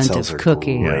pretty inventive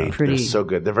cookie. Yeah, they're so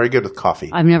good. They're very good with coffee.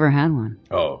 I've never had one.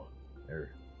 Oh.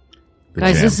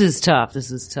 Guys, this is tough.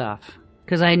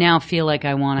 Because I now feel like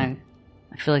I want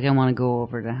to go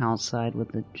over to Hal's side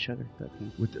with the sugar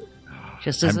cookie.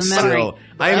 Just as a memory.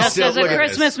 Just as a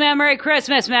Christmas memory.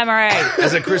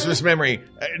 As a Christmas memory.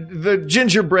 The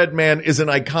gingerbread man is an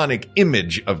iconic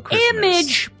image of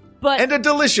Christmas. But and a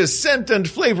delicious scent and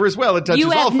flavor as well. It touches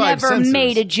all five senses. You have never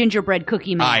made a gingerbread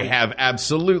cookie man. I have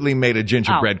absolutely made a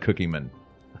gingerbread cookie man.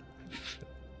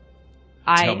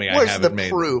 Tell me I haven't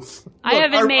made. Where's the proof? I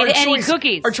haven't made any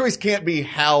cookies. Our choice can't be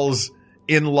Hal's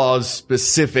in-laws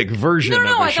specific version of a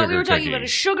sugar cookie. I thought we were talking about a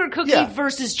sugar cookie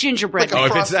versus gingerbread.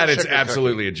 If it's that, it's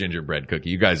absolutely a gingerbread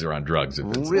cookie. You guys are on drugs if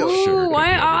it's really? sugar cookie.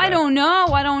 I don't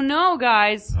know,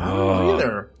 guys. Oh,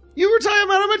 either. You were talking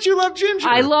about how much you love ginger.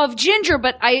 I love ginger,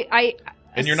 but I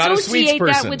and you're not a sweets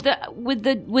person. That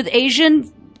with Asian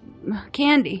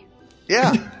candy.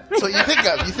 Yeah. So you think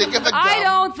of the gum. I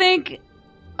don't think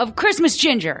of Christmas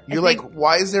ginger. You're like,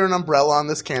 why is there an umbrella on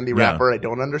this candy wrapper? I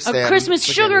don't understand. A Christmas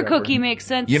sugar cookie makes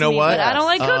sense to me, what? But I don't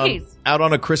like cookies. Out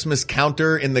on a Christmas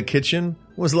counter in the kitchen,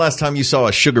 when was the last time you saw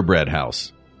a sugar bread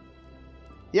house?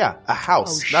 Yeah, a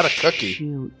house, not a cookie.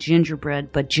 Shoot.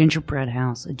 Gingerbread, but gingerbread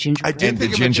house. A gingerbread. And the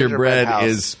gingerbread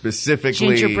is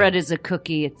specifically... Gingerbread is a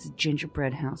cookie. It's a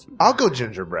gingerbread house. I'll go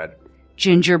gingerbread.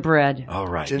 Gingerbread. All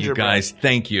right, you guys,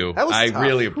 thank you. I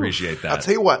really appreciate that. I'll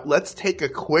tell you what, let's take a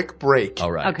quick break.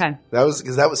 All right. Okay. That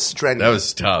was strenuous. That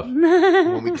was tough.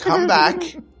 When we come back,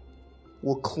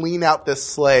 we'll clean out this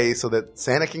sleigh so that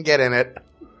Santa can get in it,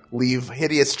 leave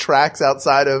hideous tracks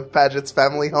outside of Paget's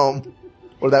family home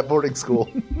or that boarding school,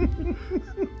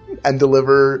 and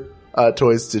deliver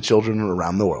toys to children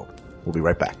around the world. We'll be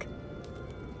right back.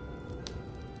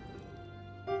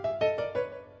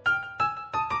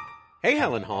 Hey,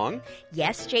 Helen Hong.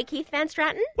 Yes, J. Keith Van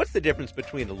Stratton? What's the difference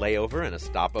between a layover and a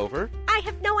stopover? I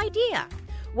have no idea.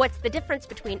 What's the difference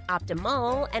between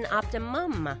optimal and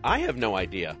optimum? I have no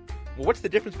idea. Well, what's the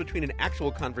difference between an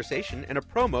actual conversation and a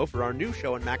promo for our new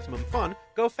show on Maximum Fun,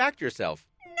 Go Fact Yourself?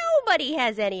 Nobody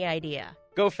has any idea.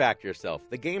 Go Fact Yourself,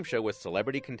 the game show with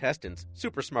celebrity contestants,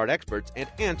 super smart experts, and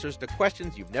answers to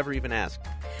questions you've never even asked.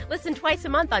 Listen twice a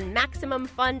month on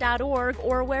MaximumFun.org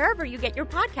or wherever you get your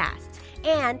podcasts.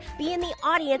 And be in the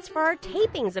audience for our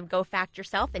tapings of Go Fact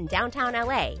Yourself in downtown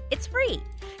LA. It's free.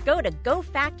 Go to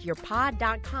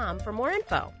GoFactYourPod.com for more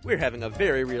info. We're having a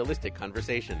very realistic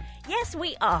conversation. Yes,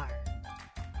 we are.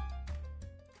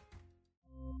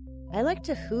 I like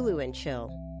to Hulu and chill.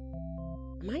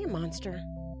 Am I a monster?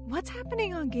 What's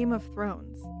happening on Game of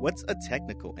Thrones? What's a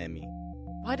technical Emmy?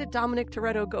 Why did Dominic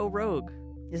Toretto go rogue?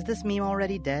 Is this meme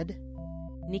already dead?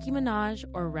 Nicki Minaj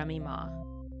or Remy Ma?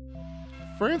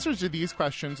 For answers to these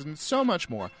questions and so much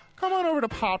more, come on over to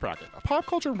Pop Rocket, a pop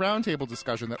culture roundtable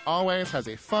discussion that always has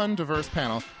a fun, diverse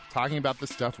panel talking about the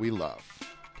stuff we love.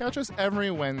 Catch us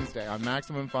every Wednesday on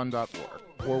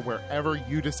MaximumFun.org or wherever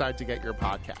you decide to get your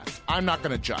podcasts. I'm not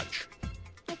going to judge.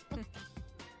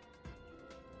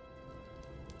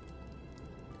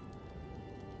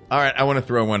 All right, I want to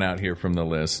throw one out here from the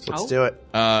list. Let's do it.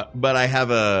 But I have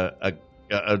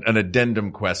an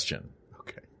addendum question.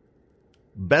 Okay.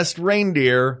 Best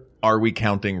reindeer, are we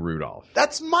counting Rudolph?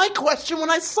 That's my question when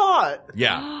I saw it.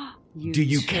 Yeah. Do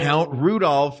you count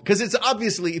Rudolph? Because it's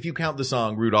obviously, if you count the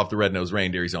song Rudolph the Red-Nosed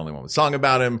Reindeer, he's the only one with a song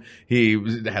about him. He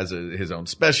has his own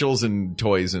specials and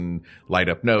toys and light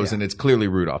up nose, and it's clearly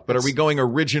Rudolph. But are we going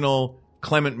original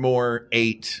Clement Moore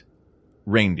 8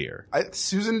 reindeer?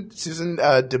 Susan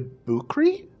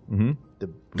DeBucry? Mm-hmm.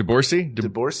 DeBorsey?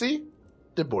 DeBorsey.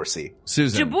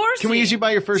 Susan. DeBorsey. Can we use you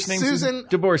by your first name, Susan?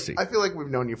 DeBorsey. I feel like we've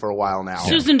known you for a while now.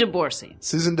 Susan DeBorsey.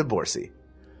 Susan DeBorsey.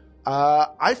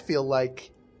 I feel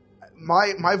like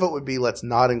my vote would be let's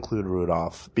not include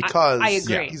Rudolph because I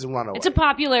agree. He's a runaway. It's a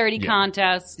popularity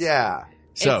contest. Yeah.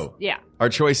 So, our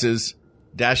choices,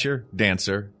 Dasher,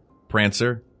 Dancer,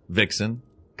 Prancer, Vixen,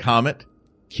 Comet,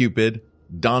 Cupid,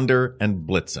 Donder, and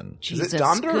Blitzen. Jesus, is it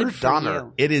Donder or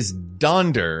Donner? It is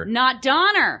Donder. Not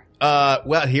Donner.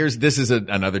 Well, this is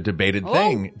another debated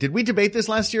thing. Did we debate this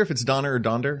last year if it's Donner or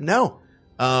Donder? No.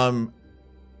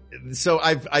 So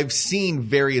I've seen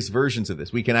various versions of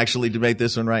this. We can actually debate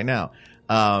this one right now.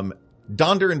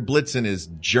 Donder and Blitzen is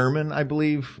German, I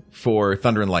believe, for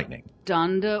thunder and lightning.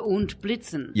 Donder und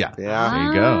Blitzen. Yeah. There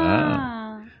you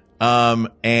go.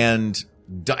 And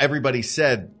everybody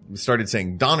started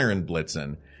saying Donner and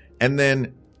Blitzen. And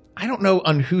then I don't know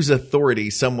on whose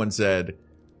authority someone said,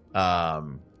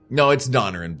 no, it's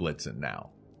Donner and Blitzen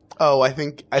now. Oh, I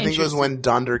think it was when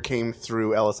Donder came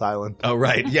through Ellis Island. Oh,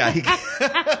 right. Yeah.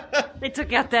 They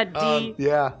took out that D.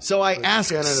 Yeah. So I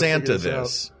asked Santa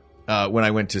this when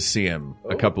I went to see him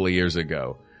a couple of years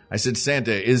ago. I said,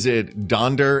 Santa, is it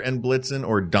Donder and Blitzen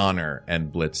or Donner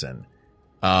and Blitzen?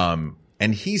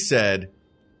 And he said,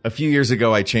 a few years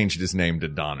ago, I changed his name to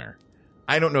Donner.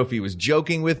 I don't know if he was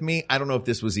joking with me. I don't know if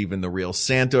this was even the real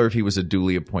Santa or if he was a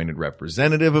duly appointed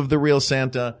representative of the real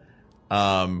Santa.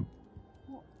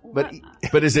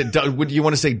 But is it, would you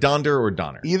want to say Donder or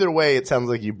Donner? Either way, it sounds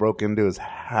like you broke into his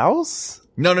house.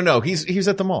 No. He's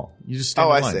at the mall. You just stand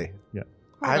in line. I see. Yeah.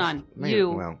 Hold on.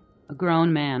 A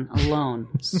grown man, alone,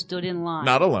 stood in line.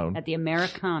 Not alone. At the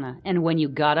Americana. And when you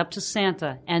got up to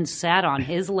Santa and sat on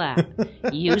his lap,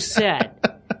 you said,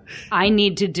 I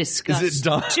need to discuss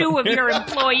two of your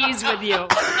employees with you.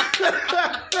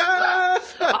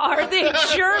 Are they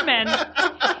German?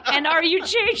 And are you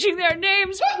changing their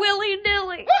names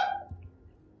willy-nilly?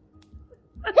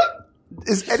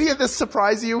 Does any of this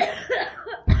surprise you?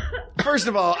 First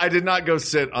of all, I did not go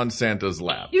sit on Santa's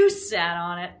lap. You sat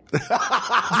on it.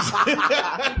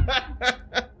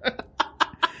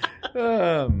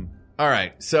 All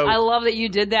right. So I love that you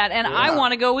did that, and I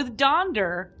want to go with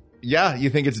Donder. Yeah, you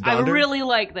think it's Donder? I really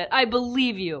like that. I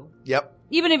believe you. Yep.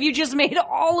 Even if you just made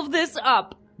all of this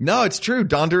up. No, it's true.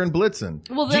 Donder and Blitzen.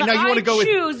 Well, then now you want to go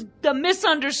choose the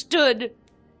misunderstood,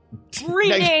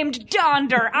 renamed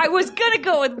Donder. I was going to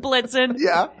go with Blitzen.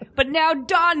 Yeah. But now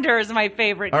Donder is my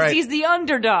favorite because he's the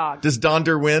underdog. Does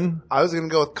Donder win? I was going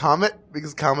to go with Comet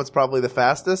because Comet's probably the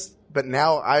fastest. But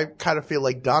now I kind of feel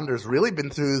like Donder's really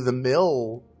been through the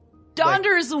mill.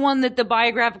 Donder is the one that the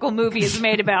biographical movie is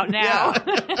made about now.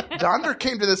 Donder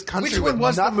came to this country Which one with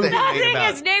was the nothing. movie made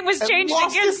about? His name was changed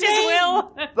lost against his his name.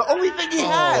 will. The only thing he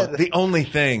had. The only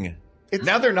thing.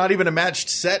 Now they're not even a matched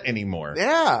set anymore.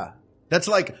 Yeah. That's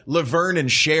like Laverne and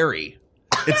Sherry.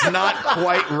 It's not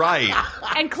quite right.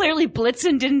 And clearly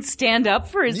Blitzen didn't stand up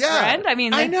for his friend. I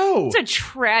mean, I know. It's a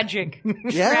tragic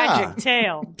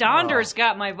tale. Donder's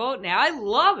got my vote now. I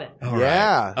love it. All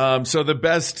right. So the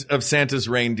best of Santa's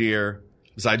reindeer,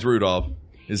 besides Rudolph,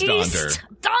 is Donder.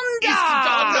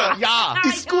 Donder. Ja.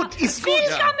 Ist gut.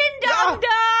 Willkommen, Donder.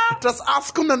 Das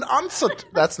Askunden ansut.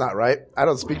 That's not right. I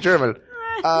don't speak German.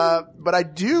 But I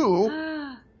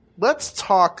do. Let's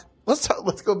go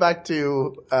back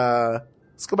to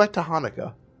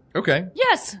Hanukkah. Okay.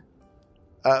 Yes.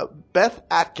 Beth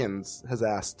Atkins has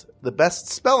asked the best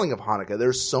spelling of Hanukkah.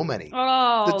 There's so many.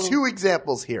 Oh. The two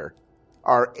examples here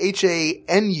are Hanukkah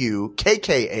and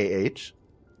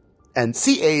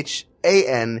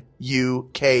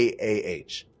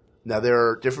Chanukah. Now there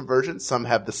are different versions. Some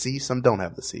have the C, some don't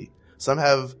have the C. Some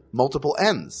have multiple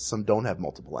N's, some don't have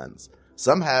multiple N's.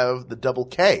 Some have the double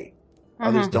K.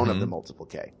 Others don't have the multiple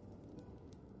K.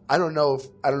 I don't know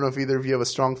if either of you have a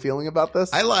strong feeling about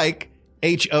this. I like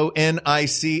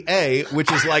Honica,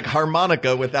 which is like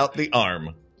harmonica without the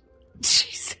arm.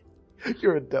 Jeez.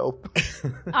 You're a dope.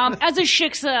 As a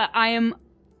shiksa, I'm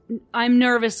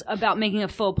nervous about making a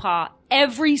faux pas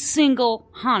every single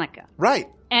Hanukkah. Right.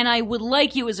 And I would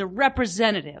like you as a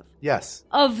representative. Yes.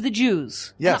 Of the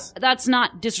Jews. Yes. That's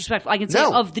not disrespectful. I can say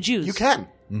of the Jews. You can.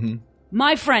 Mm-hmm.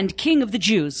 My friend, King of the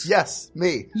Jews. Yes,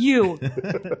 me. You.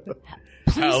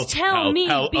 Please tell me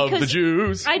of because the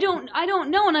Jews. I don't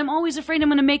know, and I'm always afraid I'm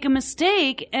going to make a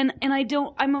mistake. And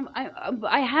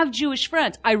I have Jewish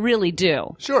friends. I really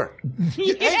do. Sure.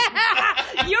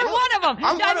 Yeah, you're one of them.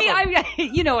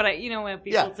 You know what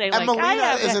people say. And Like,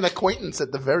 Melina is an acquaintance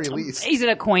at the very least. He's an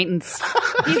acquaintance.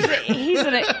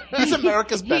 He's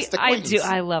America's best acquaintance.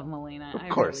 I love Melina. Of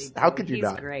course. Really do. How could you He's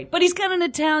not? Great. But he's got an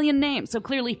Italian name, so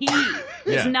clearly he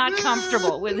is not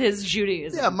comfortable with his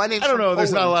Judaism. Yeah, my name's I don't know. from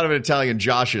There's not a Poland. lot of Italian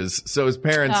Joshes, so his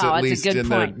parents, Oh, at that's a least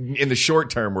good in the short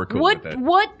term, were cool with it.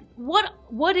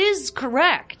 What is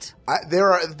correct?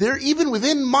 There even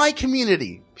within my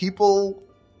community, people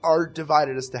are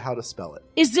divided as to how to spell it.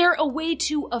 Is there a way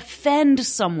to offend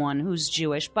someone who's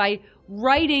Jewish by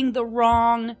writing the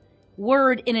wrong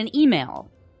word in an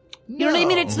email? You know what I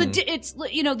mean? It's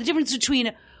the difference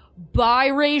between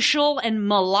biracial and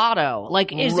mulatto.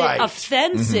 Like, is Right. it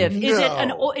offensive? Mm-hmm. Is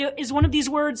No. is one of these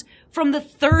words from the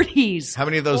 30s? How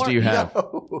many of those do you have?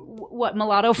 What,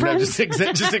 mulatto friends?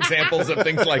 No, just examples of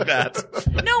things like that.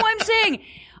 No,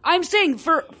 I'm saying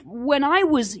for when I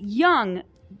was young,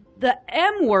 the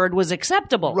M word was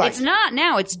acceptable. Right. It's not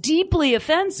now. It's deeply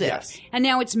offensive. Yes. And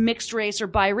now it's mixed race or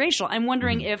biracial. I'm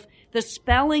wondering if the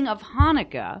spelling of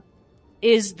Hanukkah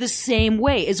is the same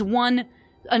way. Is one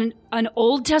an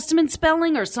Old Testament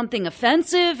spelling or something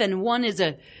offensive, and one is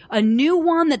a new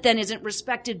one that then isn't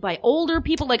respected by older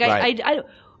people? Like, Right.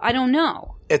 I don't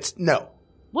know. It's no.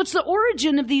 What's the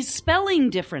origin of these spelling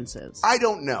differences? I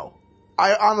don't know.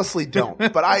 I honestly don't.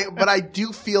 but I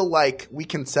do feel like we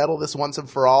can settle this once and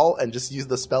for all and just use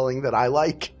the spelling that I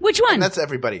like. Which one? And that's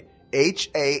everybody.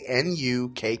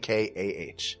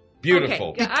 Hanukkah. Beautiful.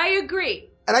 Okay, I agree.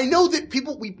 And I know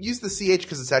that we use the CH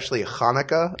because it's actually a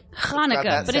Hanukkah.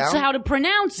 Hanukkah, but it's sound. how to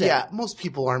pronounce it. Yeah, most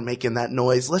people aren't making that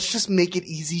noise. Let's just make it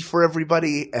easy for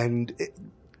everybody. And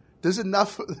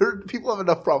people have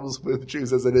enough problems with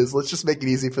Jews as it is. Let's just make it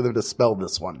easy for them to spell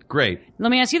this one. Great.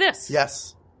 Let me ask you this.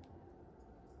 Yes.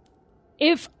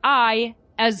 If am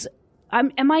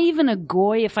I even a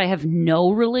goy if I have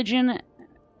no religion?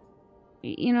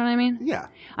 You know what I mean? Yeah.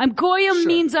 I'm goyim Sure.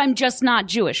 means I'm just not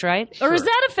Jewish, right? Or is Sure.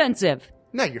 that offensive?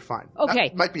 No, you're fine. Okay.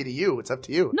 That might be to you. It's up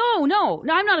to you. No,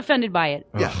 I'm not offended by it.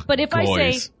 Yeah. But if I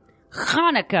say Goys.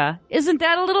 Hanukkah, isn't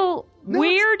that a little No,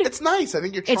 weird? It's nice. I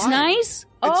think you're trying. It's nice?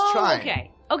 It's trying.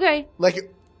 Okay.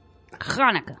 Like,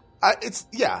 Hanukkah.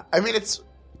 yeah. I mean, it's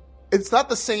not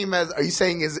the same as. Are you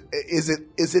saying is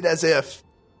it as if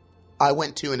I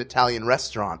went to an Italian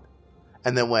restaurant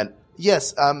and then went,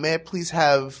 yes, may I please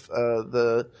have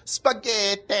the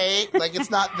spaghetti? Like, it's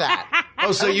not that.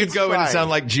 Oh, so you'd go in and sound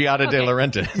like Giada De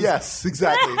Laurentiis. Yes,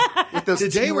 exactly. With those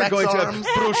Today we're T-Rex going arms.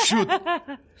 to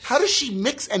prosciutto. How does she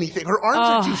mix anything? Her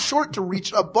arms are too short to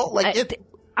reach a bowl. Like, it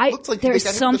looks like there's they got hit with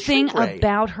a something shrink ray.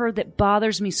 about her that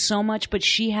bothers me so much, but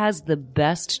she has the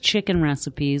best chicken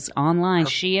recipes online.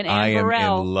 She and I Anne am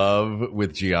Burrell. in love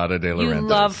with Giada De Laurentiis. You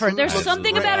love her. There's Love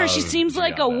something about her. She Love seems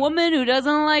like a Giada. woman who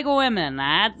doesn't like women.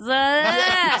 That's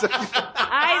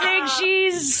I think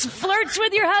she flirts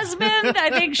with your husband.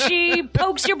 I think she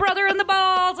pokes your brother in the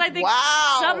balls. I think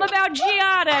something about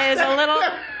Giada is a little.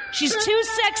 She's too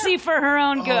sexy for her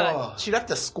own good. She'd have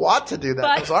to squat to do that.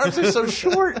 But- Those arms are so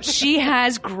short. She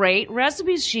has great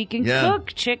recipes. She can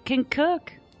cook. Chick can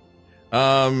cook.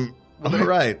 All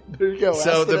right. There you go.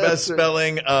 So Ask the and best answer.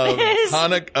 spelling of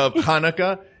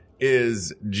Hanukkah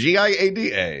is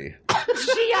Giada.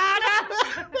 Giada.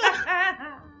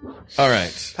 All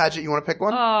right. Paget, you want to pick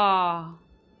one?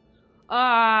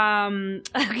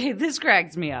 Okay, this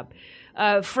cracks me up.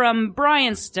 From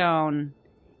Brian Stone,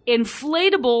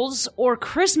 inflatables or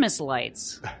Christmas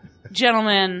lights?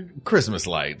 Gentlemen. Christmas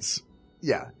lights.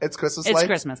 Yeah, it's Christmas It's lights.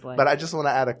 Christmas lights. But I just want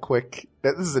to add a quick.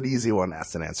 This is an easy one,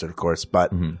 asked and answered, of course.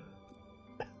 But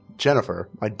Jennifer,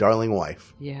 my darling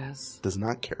wife, Yes. does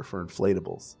not care for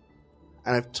inflatables,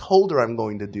 and I've told her I'm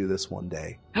going to do this one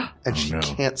day, and she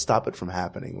can't stop it from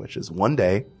happening. Which is one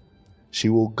day she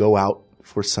will go out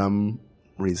for some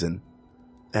reason,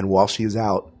 and while she's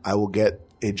out, I will get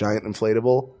a giant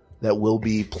inflatable that will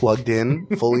be plugged in,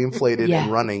 fully inflated, Yeah.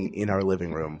 and running in our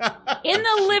living room. In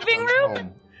the living room?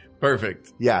 Home.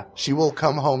 Perfect. Yeah, she will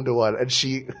come home to one, and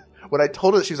when I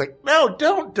told her, she was like, "No,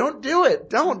 don't do it,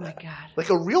 don't." Oh my God. Like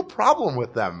a real problem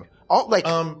with them.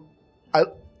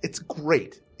 It's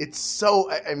great. It's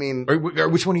so. I mean, Or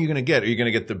which one are you going to get? Are you going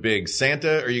to get the big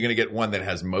Santa, or are you going to get one that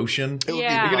has motion? it would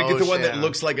Yeah. be You're going to get the one that motion.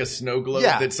 looks like a snow globe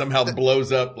Yeah. that somehow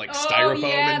blows up like styrofoam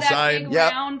yeah, inside. that big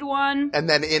Yep. round one. And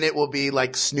then in it will be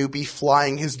like Snoopy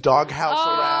flying his doghouse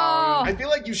around. I feel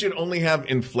like you should only have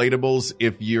inflatables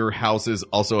if your house is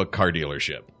also a car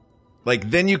dealership.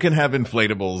 Like, then you can have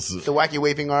inflatables. The wacky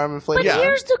waving arm inflatable. But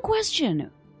here's the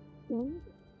question.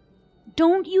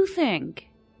 don't you think,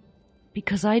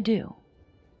 because I do,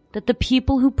 that the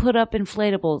people who put up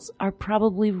inflatables are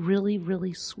probably really,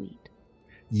 really sweet?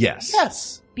 Yes.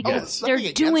 Yes. Because they're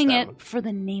doing it for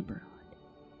the neighborhood.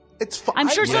 It's fun. I'm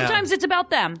sure sometimes it's about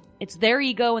them. It's their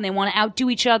ego and they want to outdo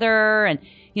each other. And,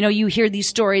 you know, you hear these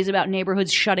stories about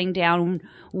neighborhoods shutting down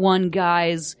one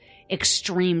guy's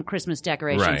extreme Christmas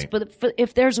decorations. Right. But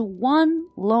if there's one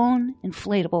lone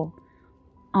inflatable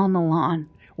on the lawn.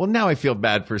 Well, now I feel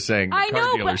bad for saying the I car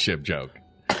know, dealership joke.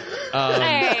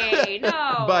 Hey,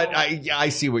 no. But I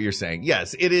see what you're saying.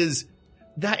 Yes, it is.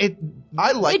 It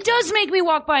does make me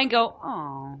walk by and go,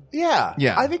 oh. Yeah.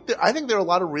 Yeah. I think there are a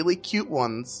lot of really cute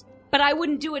ones. But I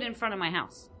wouldn't do it in front of my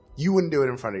house. You wouldn't do it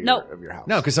in front of your house.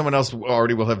 No, because someone else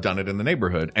already will have done it in the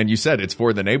neighborhood. And you said it's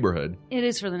for the neighborhood. It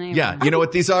is for the neighborhood. Yeah. You know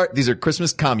what these are? These are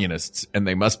Christmas communists, and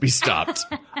they must be stopped.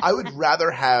 I would rather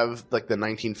have like the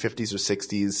 1950s or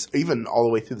 60s, even all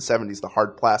the way through the 70s, the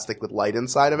hard plastic with light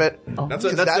inside of it. Oh. That's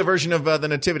the version of the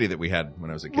nativity that we had when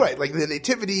I was a kid. Right, like the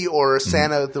nativity or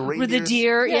Santa with the reindeers. With the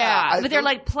deer, yeah. But they're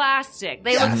like plastic.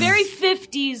 They look Yes. very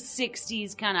 50s,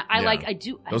 60s kind of.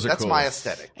 That's my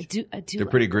aesthetic. I do. They're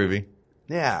pretty groovy.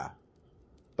 Yeah.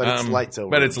 But it's lights over.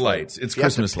 But it's lights. It's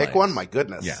Christmas lights. Pick one, my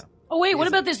goodness. Yeah. Oh, wait, what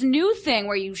about this new thing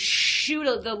where you shoot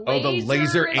the laser? the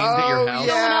laser aimed at your house?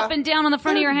 Going up and down on the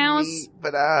front of your house? Neat,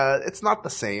 but it's not the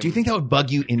same. Do you think that would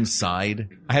bug you inside?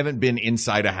 I haven't been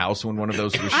inside a house when one of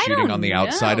those was shooting on the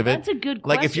outside of it. That's a good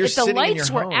question. Like if you're the sitting lights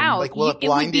in your were home, out, like, will it it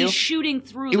blind would be you? shooting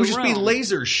through it would the just room. be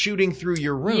lasers shooting through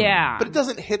your room. Yeah. But it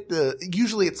doesn't hit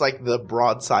usually it's like the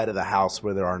broad side of the house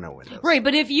where there are no windows. Right,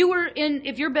 but if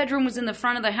your bedroom was in the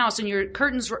front of the house and your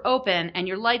curtains were open and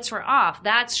your lights were off,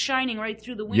 that's shining right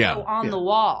through the window on the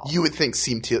wall. You would think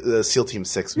SEAL Team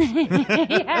 6 was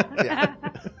yeah.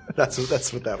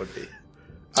 That's what that would be.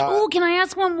 Oh, can I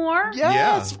ask one more?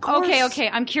 Yes, of course. Okay.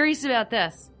 I'm curious about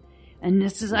this. And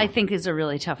this is, I think, is a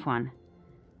really tough one.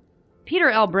 Peter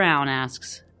L. Brown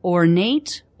asks,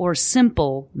 ornate or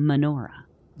simple menorah?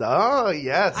 Oh,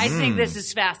 yes. I think this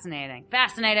is fascinating.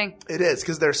 Fascinating. It is,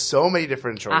 because there's so many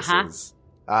different choices.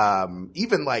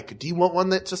 Even like, do you want one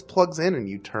that just plugs in and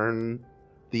you turn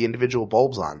the individual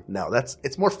bulbs on? No,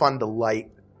 it's more fun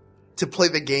to play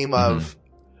the game of,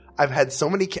 I've had so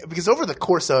many, because over the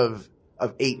course of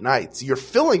 8 nights, you're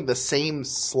filling the same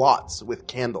slots with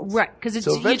candles. Right, because it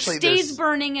stays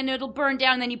burning and it'll burn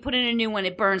down, and then you put in a new one,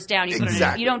 it burns down.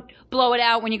 You don't blow it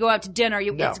out when you go out to dinner.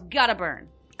 It's gotta burn.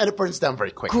 And it burns down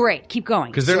very quickly. Great, keep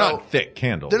going. Because they're not thick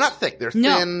candles. They're not thick. They're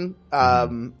thin.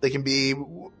 They can be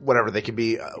whatever. They can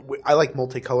be, I like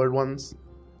multicolored ones.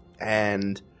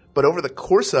 But over the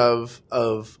course of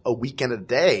a week and a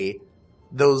day,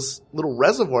 those little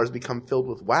reservoirs become filled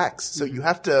with wax. So you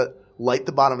have to light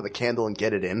the bottom of the candle and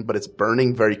get it in, but it's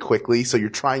burning very quickly. So you're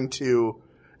trying to,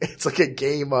 it's like a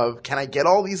game of, can I get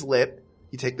all these lit?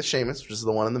 You take the shamus, which is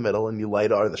the one in the middle, and you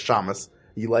light all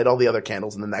the other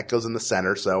candles, and then that goes in the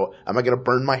center. So am I going to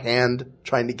burn my hand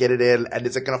trying to get it in? And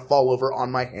is it going to fall over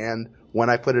on my hand when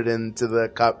I put it into the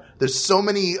cup? There's so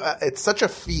many, it's such a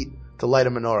feat to light a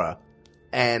menorah.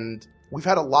 And we've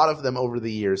had a lot of them over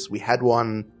the years. We had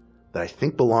one that I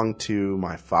think belonged to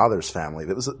my father's family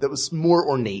that was more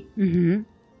ornate. Mm-hmm.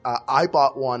 I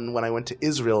bought one when I went to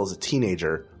Israel as a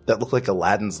teenager that looked like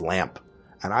Aladdin's lamp.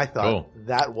 And I thought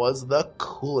that was the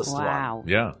coolest one. Wow.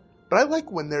 Yeah. But I like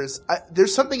when there's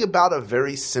something about a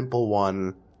very simple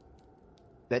one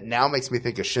that now makes me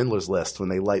think of Schindler's List when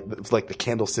they light like the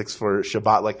candlesticks for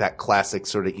Shabbat, like that classic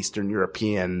sort of Eastern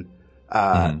European.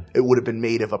 It would have been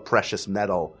made of a precious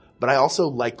metal. But I also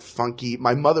like funky.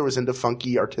 My mother was into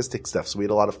funky artistic stuff, so we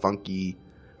had a lot of funky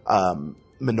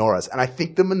menorahs. And I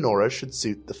think the menorah should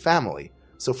suit the family.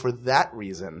 So for that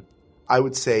reason, I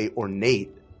would say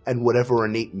ornate, and whatever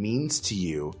ornate means to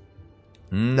you,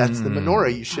 that's the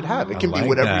menorah you should have. It can be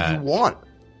whatever you want.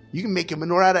 You can make a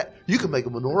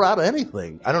menorah out of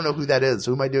anything. I don't know who that is.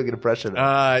 Who am I doing an impression of?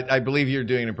 I believe you're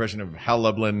doing an impression of Hal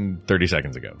Lublin 30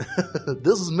 seconds ago.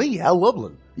 This is me, Hal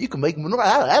Lublin. You can make a menorah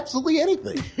out of absolutely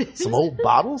anything. Some old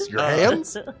bottles, your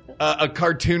hands. A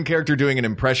cartoon character doing an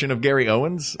impression of Gary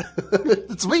Owens.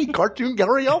 It's me, cartoon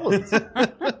Gary Owens.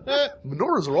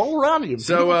 Menorahs are all around you.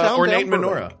 So, ornate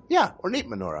menorah. Yeah, ornate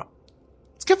menorah.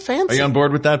 Let's get fancy. Are you on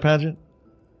board with that, Paget?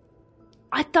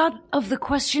 I thought of the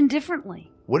question differently.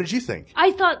 What did you think?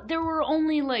 I thought there were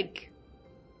only like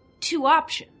 2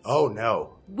 options. Oh,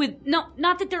 no.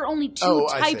 Not that there are only 2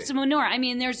 types of menorah. I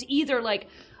mean, there's either like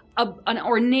an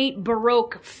ornate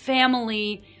Baroque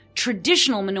family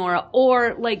traditional menorah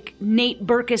or like Nate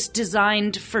Berkus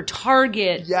designed for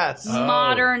Target. Yes.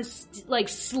 Modern, like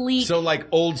sleek. So like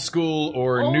old school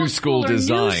or new school or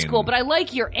design. New school, but I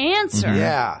like your answer. Mm-hmm.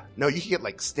 Yeah. No, you can get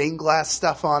like stained glass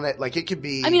stuff on it. Like it could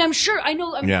be. I mean, I'm sure. I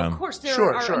know. I mean, of course, there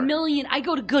are a million. I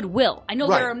go to Goodwill. I know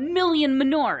there are a million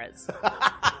menorahs.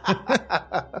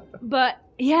 But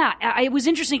yeah, it was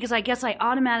interesting because I guess I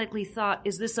automatically thought,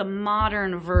 is this a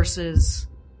modern versus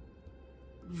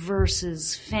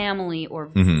family or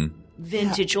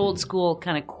vintage old school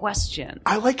kind of question?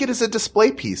 I like it as a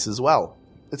display piece as well.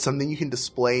 It's something you can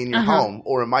display in your home,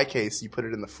 or in my case, you put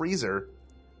it in the freezer.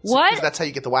 What? 'Cause that's how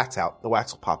you get the wax out. The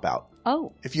wax will pop out.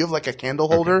 Oh. If you have like a candle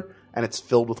holder and it's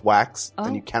filled with wax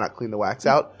and you cannot clean the wax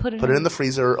out, put it in the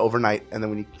freezer overnight, and then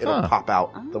when it'll pop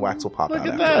out, the wax will pop out.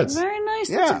 Look at afterwards. that. Very nice.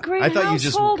 Yeah. That's a great I thought you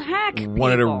just household hack.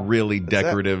 wanted people. a really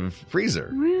decorative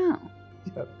freezer. Yeah.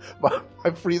 Yeah.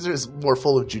 My freezer is more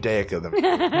full of Judaica than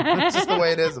it's just the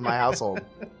way it is in my household.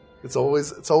 It's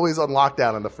always on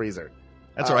lockdown in the freezer.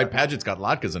 That's all right. Paget's got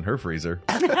latkes in her freezer.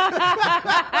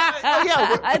 Oh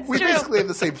yeah, we basically have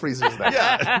the same freezers then.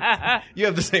 Yeah, you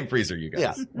have the same freezer, you guys.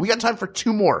 Yeah, we got time for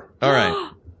 2 more. All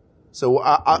right. So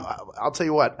I'll tell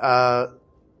you what.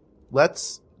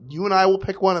 You and I will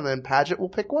pick one, and then Paget will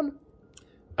pick one.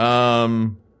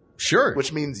 Sure.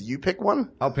 Which means you pick one.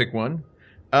 I'll pick one.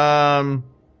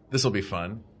 This will be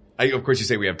fun. Of course, you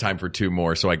say we have time for 2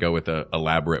 more, so I go with the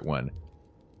elaborate one.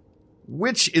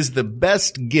 Which is the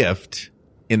best gift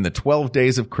in the 12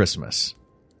 days of Christmas?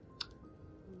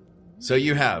 So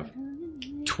you have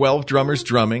 12 drummers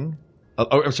drumming.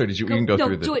 I'm sorry. You can go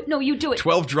through this. Do it. No, you do it.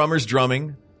 12 drummers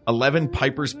drumming, 11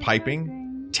 pipers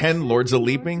piping, 10 lords a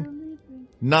leaping,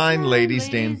 9 ladies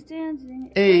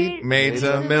dancing, 8 maids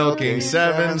a milking,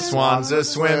 7 swans a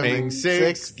swimming,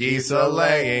 6 geese a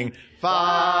laying,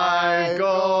 5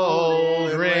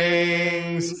 gold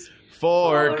rings,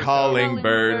 4 calling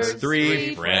birds,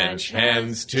 3 French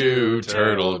hens, 2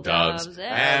 turtle doves,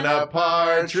 and a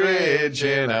partridge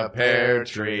in a pear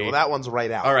tree. Well, that one's right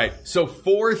out. All right, so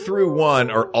 4 through 1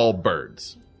 are all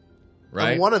birds,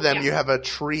 right? And one of them, you have a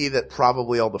tree that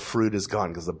probably all the fruit is gone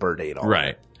because the bird ate all.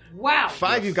 Right. Wow.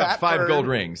 5, you've got 5 gold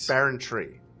rings. Barren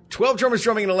tree. 12 drummers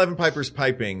drumming and 11 pipers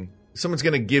piping. Someone's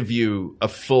going to give you a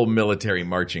full military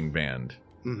marching band.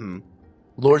 Mm-hmm.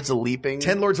 Lords a leaping.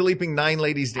 10 lords a leaping, 9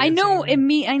 ladies dancing.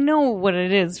 I know what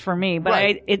it is for me, but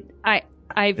Right. I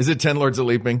Is it 10 lords a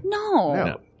leaping?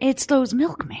 no, it's those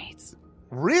milkmaids.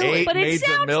 Really? 8 But it maids a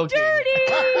sounds milking. dirty.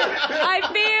 I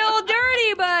feel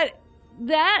dirty, but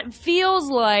that feels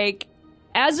like,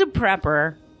 as a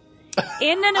prepper,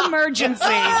 in an emergency,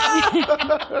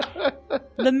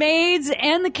 the maids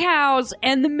and the cows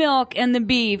and the milk and the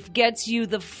beef gets you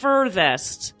the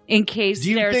furthest in case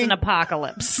there's an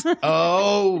apocalypse.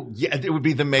 Oh, yeah, it would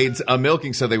be the maids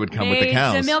milking, so they would come with the Maids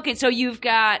cows. and milking. So you've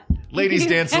got Ladies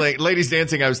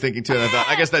dancing, I was thinking too, and I thought,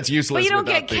 I guess that's useless. But you don't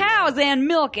get without the- cows and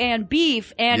milk and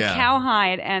beef and Yeah.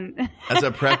 cowhide and As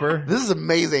a prepper? This is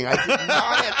amazing. I did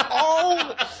not at all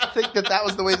think that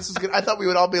was the way this was going. I thought we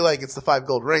would all be like, it's the 5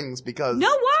 gold rings because. No,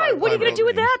 why? What are you going to do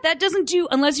with that? That doesn't do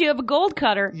unless you have a gold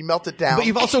cutter. You melt it down. But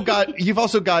you've also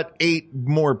got 8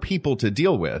 more people to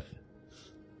deal with.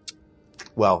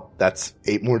 Well, that's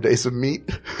 8 more days of meat.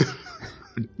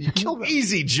 You kill them.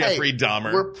 Easy, Jeffrey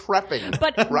Dahmer. We're prepping.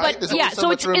 But right? but There's yeah, only so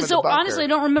much room in it's the so bunker. honestly I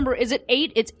don't remember. Is it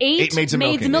 8? It's 8 maids of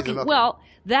milking. Maids of milking. Well,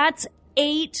 that's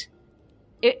 8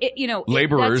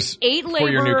 Laborers that's 8 for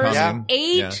your new laborers, commune.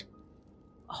 8 Yeah.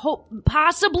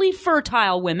 possibly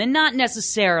fertile women, not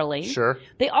necessarily. Sure.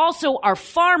 They also are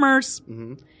farmers.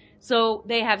 Mm-hmm. So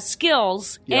they have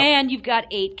skills, and you've got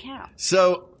 8 cows.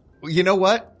 So, you know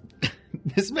what?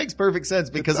 This makes perfect sense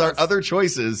because our other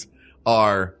choices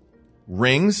are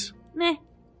rings, Meh.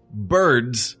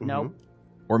 birds, No.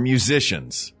 or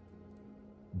musicians.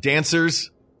 Dancers,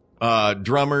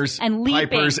 drummers, And leaping.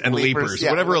 pipers, and leapers. yeah,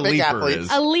 Whatever a big leaper athletes.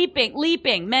 is. A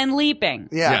leaping, men leaping.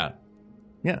 Yeah.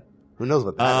 Yeah. Who knows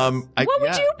what that is? What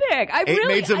would you pick? I 8 really,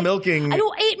 maids of milking. I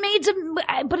don't 8 maids of,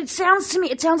 but it sounds to me,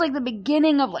 it sounds like the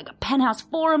beginning of like a Penthouse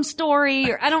Forum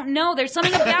story, or I don't know. There's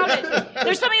something about it.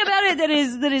 There's something about it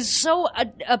that is so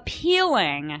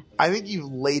appealing. I think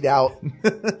you've laid out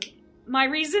My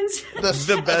reasons.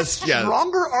 The best, yeah.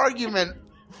 stronger argument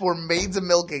for maids of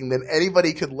milking than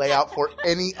anybody could lay out for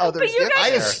any other But you gift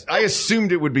guys- there. I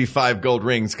assumed it would be 5 gold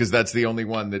rings because that's the only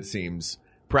one that seems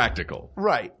practical.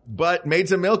 Right. But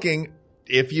maids of milking,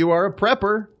 if you are a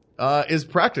prepper, is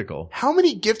practical. How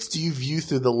many gifts do you view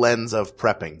through the lens of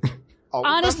prepping? All of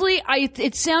them? Honestly,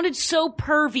 it sounded so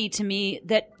pervy to me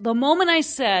that the moment I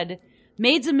said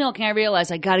maids of milking, I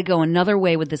realized I got to go another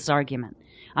way with this argument.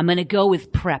 I'm going to go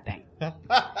with prepping.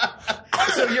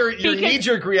 So your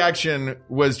knee-jerk reaction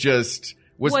was just...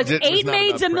 Was Eight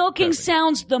Maids of Milking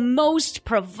sounds the most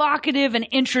provocative and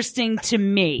interesting to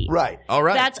me. Right. All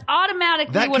right. That's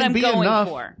automatically what I'm going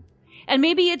for. And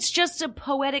maybe it's just a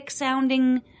poetic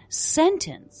sounding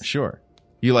sentence. Sure.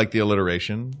 You like the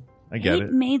alliteration. I get it.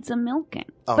 Eight Maids of Milking.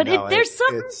 Oh, but no, there's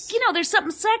something, there's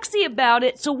something sexy about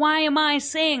it. So why am I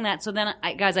saying that? So then,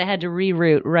 I had to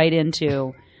reroute right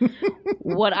into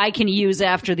what I can use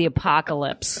after the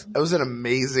apocalypse. It was an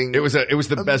amazing. It was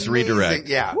the best redirect.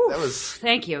 Yeah, Woof. that was.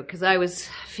 Thank you, because I was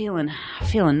feeling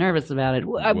nervous about it.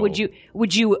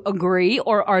 Would you agree,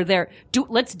 or are there?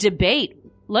 Let's debate.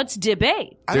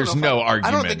 There's no argument.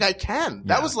 I don't think I can.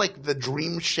 That was like the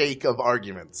dream shake of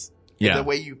arguments. Yeah. The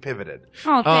way you pivoted.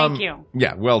 Oh, thank you.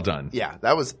 Yeah, well done. Yeah,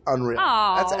 that was unreal.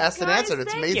 Oh, that's asked and guys, answered.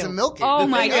 It's thank Maids you. of Milking. Oh, The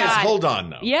my thing is, God. hold on,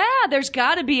 though. Yeah, there's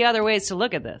got to be other ways to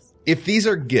look at this. If these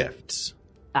are gifts,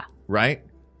 right?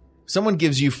 Someone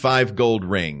gives you 5 gold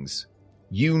rings.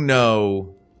 You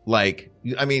know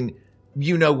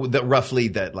that roughly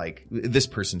that like this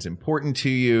person's important to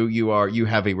you. You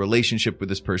have a relationship with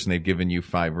this person. They've given you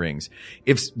 5 rings.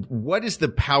 What is the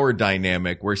power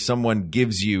dynamic where someone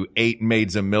gives you 8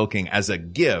 Maids of Milking as a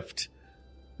gift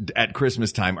at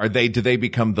Christmas time? Do they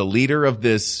become the leader of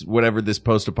this, whatever this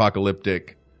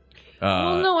post-apocalyptic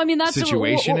well, no, I mean, that's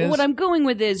situation is? What I'm going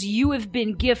with is you have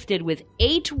been gifted with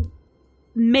 8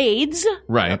 maids.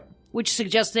 Right. Which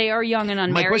suggests they are young and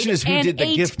unmarried. My question is, who and did the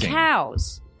 8 gifting?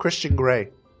 cows. Christian Grey.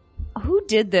 Who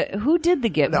did the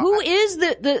gift? No, who is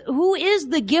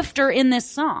the gifter in this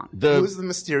song? Who's the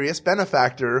mysterious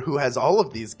benefactor who has all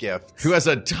of these gifts? Who has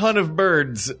a ton of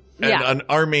birds and an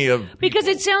army of people. Because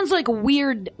it sounds like a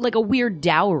weird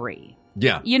dowry.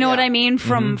 Yeah. You know what I mean?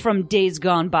 From days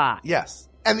gone by. Yes.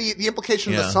 And the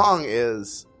implication of the song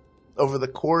is, over the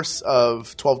course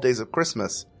of 12 Days of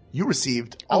Christmas, you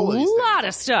received all of these things. A lot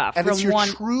of stuff. And from it's your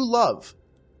true love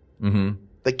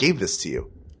that gave this to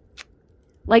you.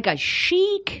 Like a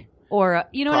chic or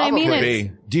you know what I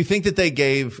mean? Do you think that they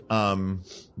gave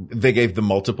the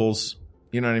multiples?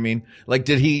 You know what I mean? Like,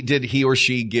 did he or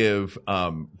she give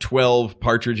 12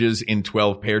 partridges in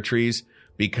 12 pear trees?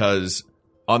 Because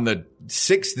on the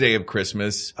 6th day of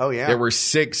Christmas, there were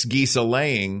 6 geese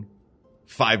a-laying,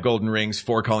 5 golden rings,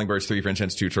 4 calling birds, 3 French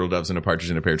hens, 2 turtle doves, and a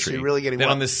partridge in a pear tree. So you're really getting then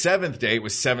what? on the 7th day, it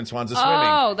was 7 swans a-swimming,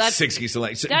 Oh, that's 6 geese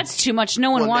a-laying. So, that's too much. No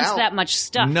one wants that much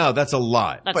stuff. no, that's a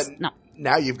lot. That's no.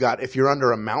 Now you've got, if you're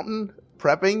under a mountain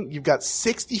prepping, you've got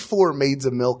 64 Maids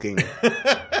of Milking.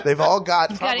 They've all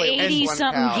got probably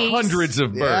 80-something geese. Hundreds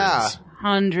of birds. Yeah.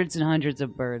 Hundreds and hundreds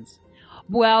of birds.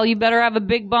 Well, you better have a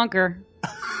big bunker.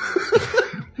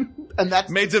 And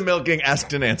that's Maids of Milking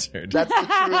asked and answered. That's the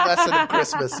true lesson of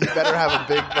Christmas. You better have a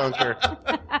big bunker.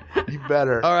 You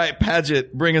better. All right,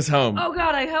 Paget, bring us home. Oh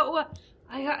God, I don't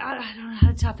know how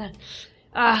to top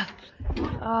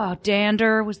that.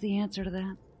 Dander was the answer to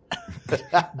that.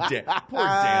 Poor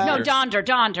Dander. No,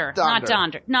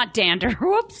 Donder, not Dander.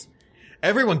 Whoops.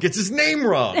 Everyone gets his name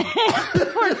wrong.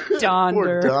 Poor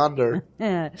Donder. Poor Donder.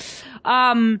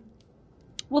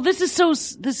 Well, this is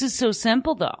so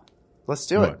simple though. Let's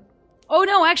do it. Oh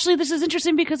no, actually, this is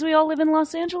interesting because we all live in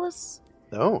Los Angeles.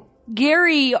 No.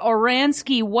 Gary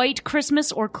Oransky, White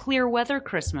Christmas or Clear Weather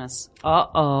Christmas?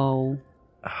 Uh-oh.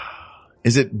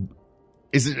 Is it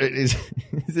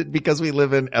because we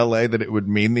live in LA that it would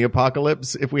mean the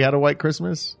apocalypse if we had a white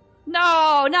Christmas?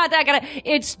 No, not that kind of.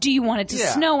 It's, do you want it to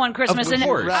snow on Christmas? Of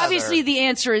course. And obviously the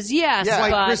answer is yes. Yeah.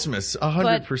 White Christmas,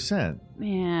 100%.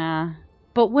 Yeah.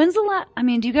 But when's the last,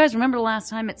 do you guys remember the last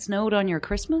time it snowed on your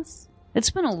Christmas? It's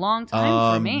been a long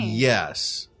time for me.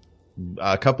 Yes.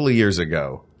 A couple of years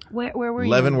ago. Where were you?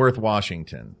 Leavenworth,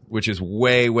 Washington, which is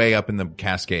way, way up in the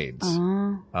Cascades.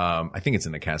 I think it's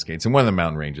in the Cascades, in one of the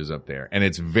mountain ranges up there. And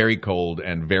it's very cold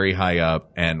and very high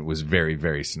up and was very,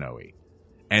 very snowy.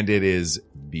 And it is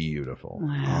beautiful.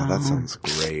 Wow. Oh, that sounds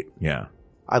great. Yeah.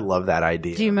 I love that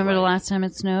idea. Do you remember the last time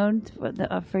it snowed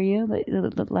for you?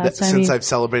 The last time Since I've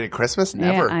celebrated Christmas?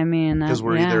 Never. Yeah, because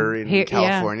we're either in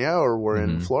California or we're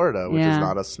in Florida, which is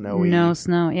not a snowy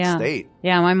state.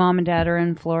 Yeah, my mom and dad are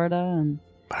in Florida, and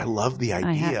but I love the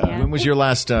idea. When was your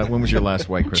last white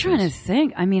Christmas? I'm trying to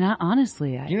think.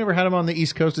 Honestly, you never had them on the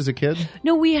East Coast as a kid?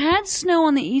 No, we had snow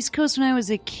on the East Coast when I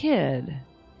was a kid,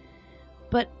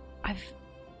 but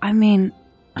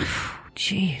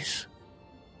jeez.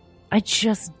 I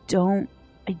just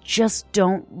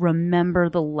don't remember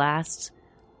the last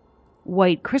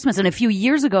White Christmas. And a few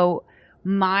years ago,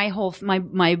 my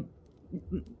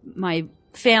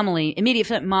family, immediate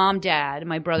family, mom, dad,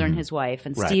 my brother and his wife,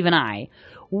 and Steve and I,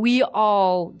 we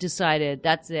all decided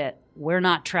that's it. We're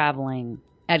not traveling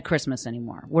at Christmas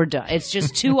anymore. We're done. It's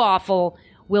just too awful.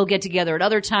 we'll get together at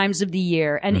other times of the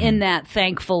year. And in that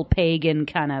thankful pagan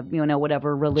kind of,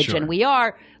 whatever religion we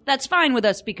are, that's fine with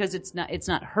us because it's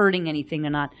not hurting anything or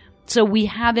not. So we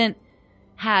haven't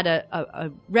had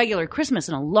a regular Christmas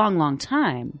in a long, long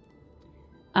time.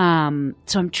 So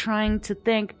I'm trying to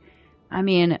think. I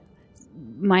mean,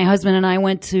 my husband and I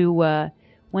went to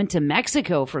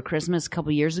Mexico for Christmas a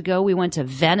couple years ago. We went to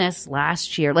Venice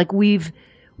last year. Like we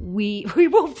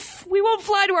won't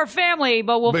fly to our family,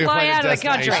 but we'll fly out of the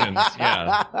country.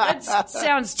 Yeah. That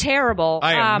sounds terrible.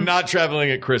 I am not traveling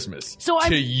at Christmas.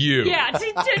 To you. Yeah,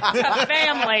 to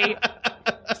family.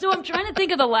 So I'm trying to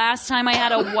think of the last time I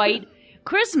had a white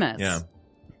Christmas. Yeah.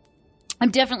 I'm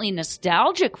definitely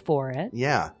nostalgic for it.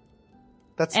 Yeah.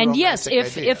 That's and yes,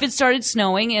 if it started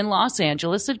snowing in Los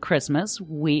Angeles at Christmas,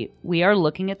 we are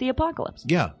looking at the apocalypse.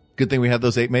 Yeah. Good thing we have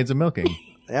those 8 maids of milking.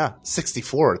 Yeah.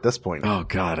 64 at this point. Oh,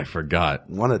 God, I forgot.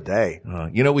 One a day.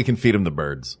 We can feed them the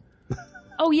birds.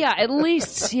 Oh, yeah. At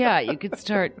least, you could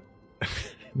start...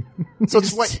 So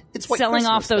it's white selling Christmas,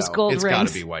 off those gold it's rings.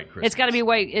 It's got to be white Christmas. It's got to be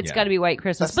white. It's got to be white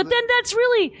Christmas. But then that's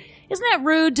really, isn't that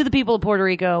rude to the people of Puerto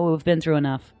Rico who have been through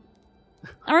enough?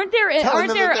 Aren't there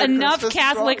enough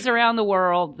Catholics around the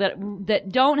world that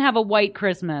don't have a white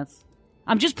Christmas?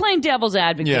 I'm just playing devil's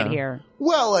advocate here.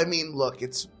 Well, I mean, look,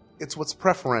 it's what's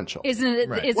preferential. Isn't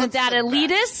that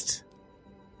elitist?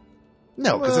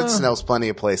 No, because it snows plenty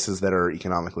of places that are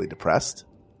economically depressed.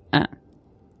 I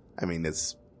mean,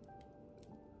 is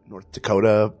North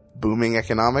Dakota booming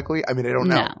economically? I mean, I don't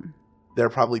know. No. There are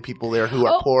probably people there who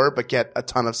are poor but get a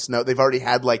ton of snow. They've already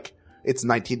had it's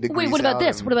 19 degrees. Wait, what about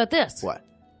this? What about this? What?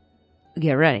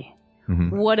 Get ready.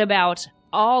 Mm-hmm. What about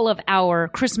all of our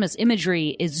Christmas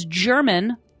imagery is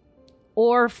German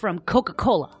or from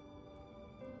Coca-Cola?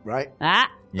 Right?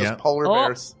 Those polar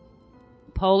bears.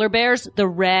 Polar bears. The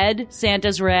red,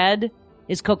 Santa's red.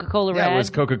 Is Coca-Cola red? Yeah, it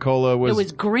was Coca-Cola. It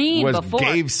was green before.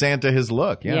 Gave Santa his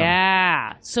look.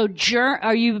 Yeah. So,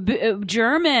 are you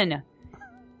German?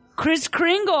 Kris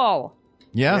Kringle.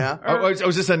 Yeah.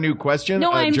 Was this a new question?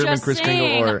 No, I'm German just Kris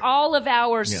saying Kringle all of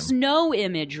our snow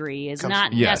imagery is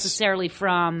not necessarily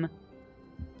from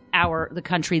the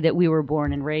country that we were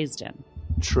born and raised in.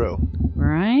 True.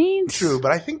 Right? True,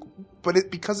 but I think,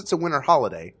 because it's a winter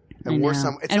holiday. And we're is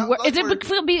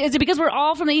it because we're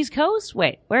all from the East Coast?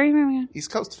 Wait, where are you from?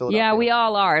 East Coast, Philadelphia. Yeah, we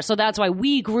all are. So that's why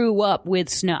we grew up with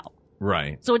snow.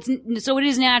 Right. So it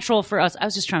is natural for us. I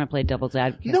was just trying to play devil's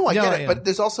advocate. No, I get it. But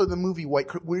there's also the movie White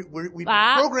Christmas. We're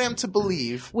programmed to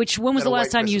believe. When was the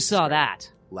last time you saw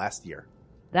that? Last year.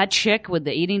 That chick with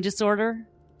the eating disorder?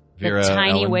 Vera the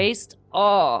tiny Ellen. waist?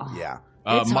 Oh. Yeah.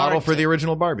 Model for the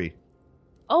original Barbie.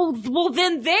 Oh, well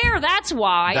then that's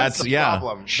why. That's the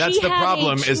problem. That's the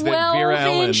problem is that Vera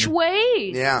Ellen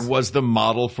waist. was the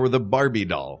model for the Barbie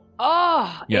doll.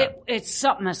 Oh, it's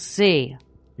something to see.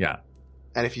 Yeah.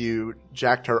 And if you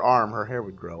jacked her arm, her hair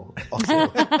would grow.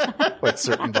 Also, like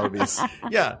certain Barbies.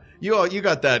 Yeah. You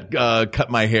got that cut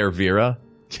my hair, Vera.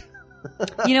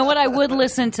 You know what? I would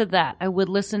listen to that. I would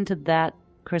listen to that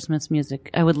Christmas music.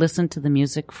 I would listen to the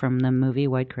music from the movie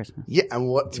White Christmas. Yeah, and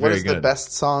what is the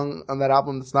best song on that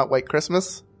album that's not White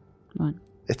Christmas? What?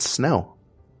 It's Snow.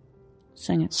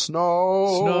 Sing it.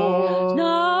 Snow.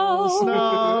 Snow. Snow.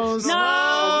 Snow. Snow.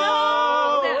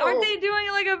 Aren't they doing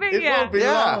like a big... Yeah,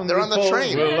 they're on the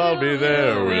train. We'll all be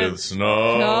there with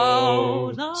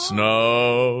snow.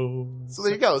 Snow. So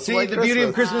there you go. See, the beauty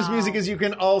of Christmas music is you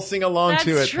can all sing along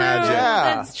to it, Paget.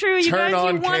 That's true. You Turn guys,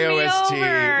 on you won KOST. Me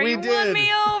over. We you did. Won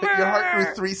me over. Your heart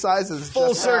grew 3 sizes.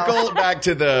 Full circle back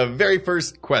to the very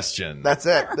first question. That's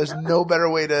it. There's no better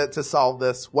way to solve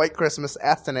this. White Christmas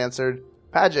asked and answered.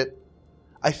 Paget,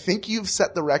 I think you've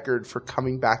set the record for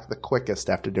coming back the quickest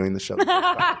after doing the show,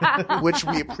 which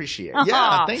we appreciate.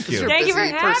 Yeah, thank you. Thank you for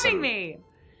having me.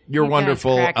 You're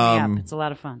wonderful. Guys crack me up. It's a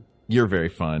lot of fun. You're very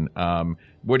fun.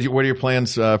 What are your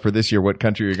plans for this year? What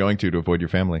country are you going to avoid your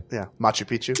family? Yeah, Machu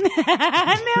Picchu.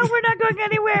 No, we're not going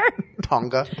anywhere.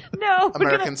 Tonga. No.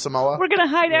 American Samoa. We're going to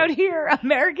hide out here.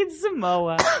 American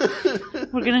Samoa.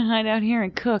 We're going to hide out here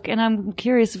and cook. And I'm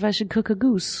curious if I should cook a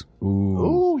goose.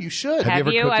 Ooh, you should. Have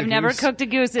you? I've never cooked a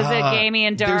goose. Is it gamey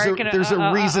and dark? There's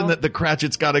a reason that the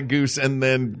Cratchits got a goose and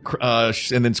then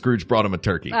Scrooge brought him a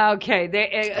turkey. Okay, so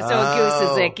a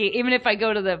goose is icky. Even if I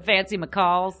go to the fancy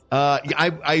McCall's. I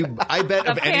bet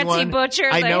the of fancy anyone, butcher,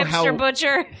 the hipster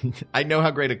butcher. I know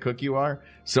how great a cook you are.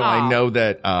 So I know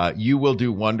that you will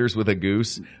do wonders with a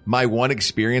goose. My one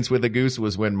experience with a goose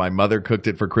was when my mother cooked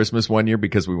it for Christmas one year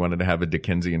because we wanted to have a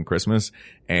Dickensian Christmas.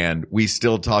 And we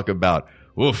still talk about,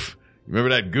 oof, remember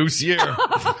that goose year? It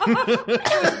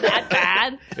was that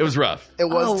bad? It was rough. It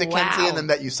was Dickensian and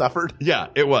that you suffered? Yeah,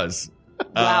 it was.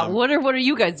 Wow. What are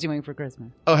you guys doing for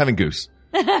Christmas? Oh, having goose.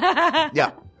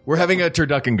 Yeah. We're having a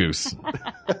turducken goose.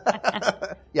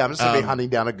 Yeah, I'm just going to be hunting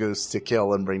down a goose to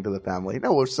kill and bring to the family.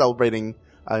 No, we're celebrating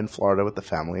in Florida with the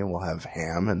family, and we'll have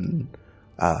ham and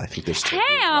I think there's turkey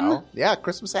as ham. well. Yeah,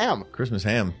 Christmas ham. Christmas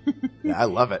ham. Yeah, I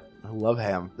love it. I love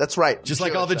ham. That's right. Just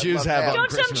like all the Jews have on Don't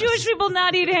Christmas. some Jewish people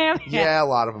not eat ham? Yeah, a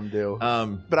lot of them do.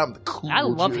 But I'm the cool I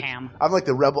love Jewish. ham. I'm like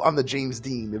the rebel. I'm the James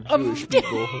Dean of Jewish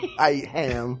people. I eat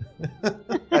ham.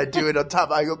 I do it on top.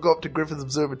 I go up to Griffin's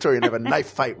Observatory and have a knife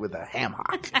fight with a ham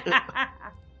hock.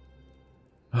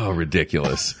 Oh,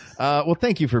 ridiculous. Well,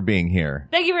 thank you for being here.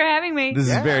 Thank you for having me. This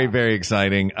is very, very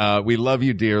exciting. We love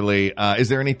you dearly. Is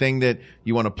there anything that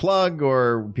you want to plug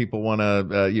or people want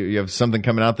to, you have something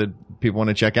coming out that people want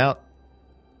to check out?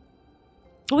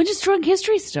 When does Drunk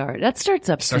History start? That starts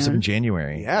up Starts soon. up in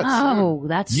January. Yeah. Oh,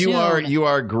 that's soon. You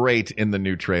are great in the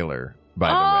new trailer, by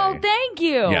the way. Oh, thank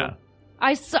you. Yeah.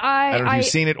 I don't know if you've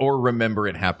seen it or remember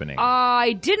it happening.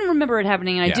 I didn't remember it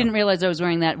happening, and I didn't realize I was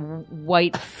wearing that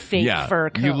white fake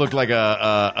fur coat. You look like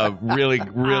a really,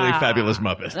 really fabulous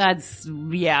Muppet.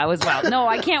 It was wild. No,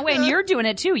 I can't wait. And you're doing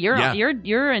it too.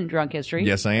 You're in Drunk History.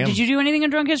 Yes, I am. Did you do anything in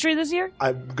Drunk History this year?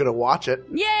 I'm gonna watch it.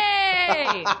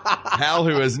 Yay! Hal,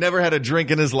 who has never had a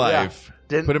drink in his life,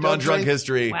 put him on Drunk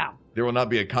History. Wow. There will not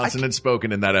be a consonant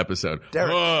spoken in that episode.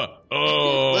 Derek.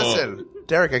 Listen,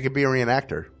 Derek, I could be a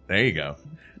reenactor. There you go.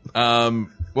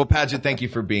 Well, Paget, thank you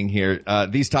for being here.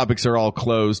 These topics are all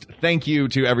closed. Thank you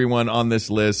to everyone on this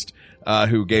list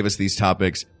who gave us these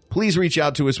topics. Please reach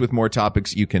out to us with more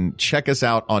topics. You can check us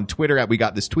out on Twitter at We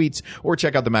Got This Tweets, or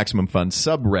check out the Maximum Fun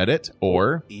subreddit,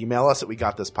 or email us at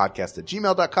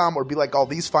wegotThisPodcast@gmail.com, or be like all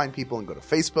these fine people and go to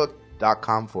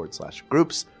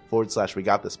Facebook.com/groups/We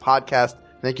Got This Podcast.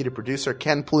 Thank you to producer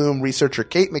Ken Plume, researcher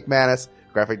Kate McManus,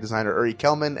 graphic designer Uri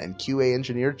Kelman, and QA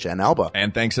engineer Jen Alba.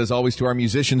 And thanks as always to our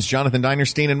musicians Jonathan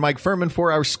Dinerstein and Mike Furman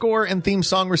for our score and theme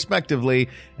song respectively.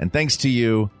 And thanks to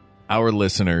you, our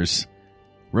listeners.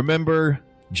 Remember,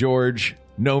 George,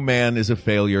 no man is a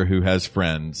failure who has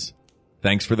friends.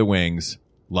 Thanks for the wings.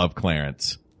 Love,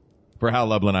 Clarence. For Hal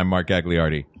Lublin, I'm Mark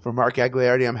Gagliardi. For Mark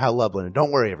Gagliardi, I'm Hal Lublin. And don't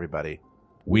worry, everybody.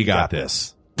 We got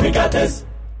this. We got this.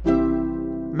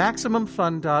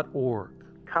 MaximumFun.org.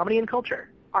 Comedy and culture.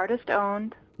 Artist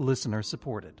owned. Listener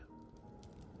supported.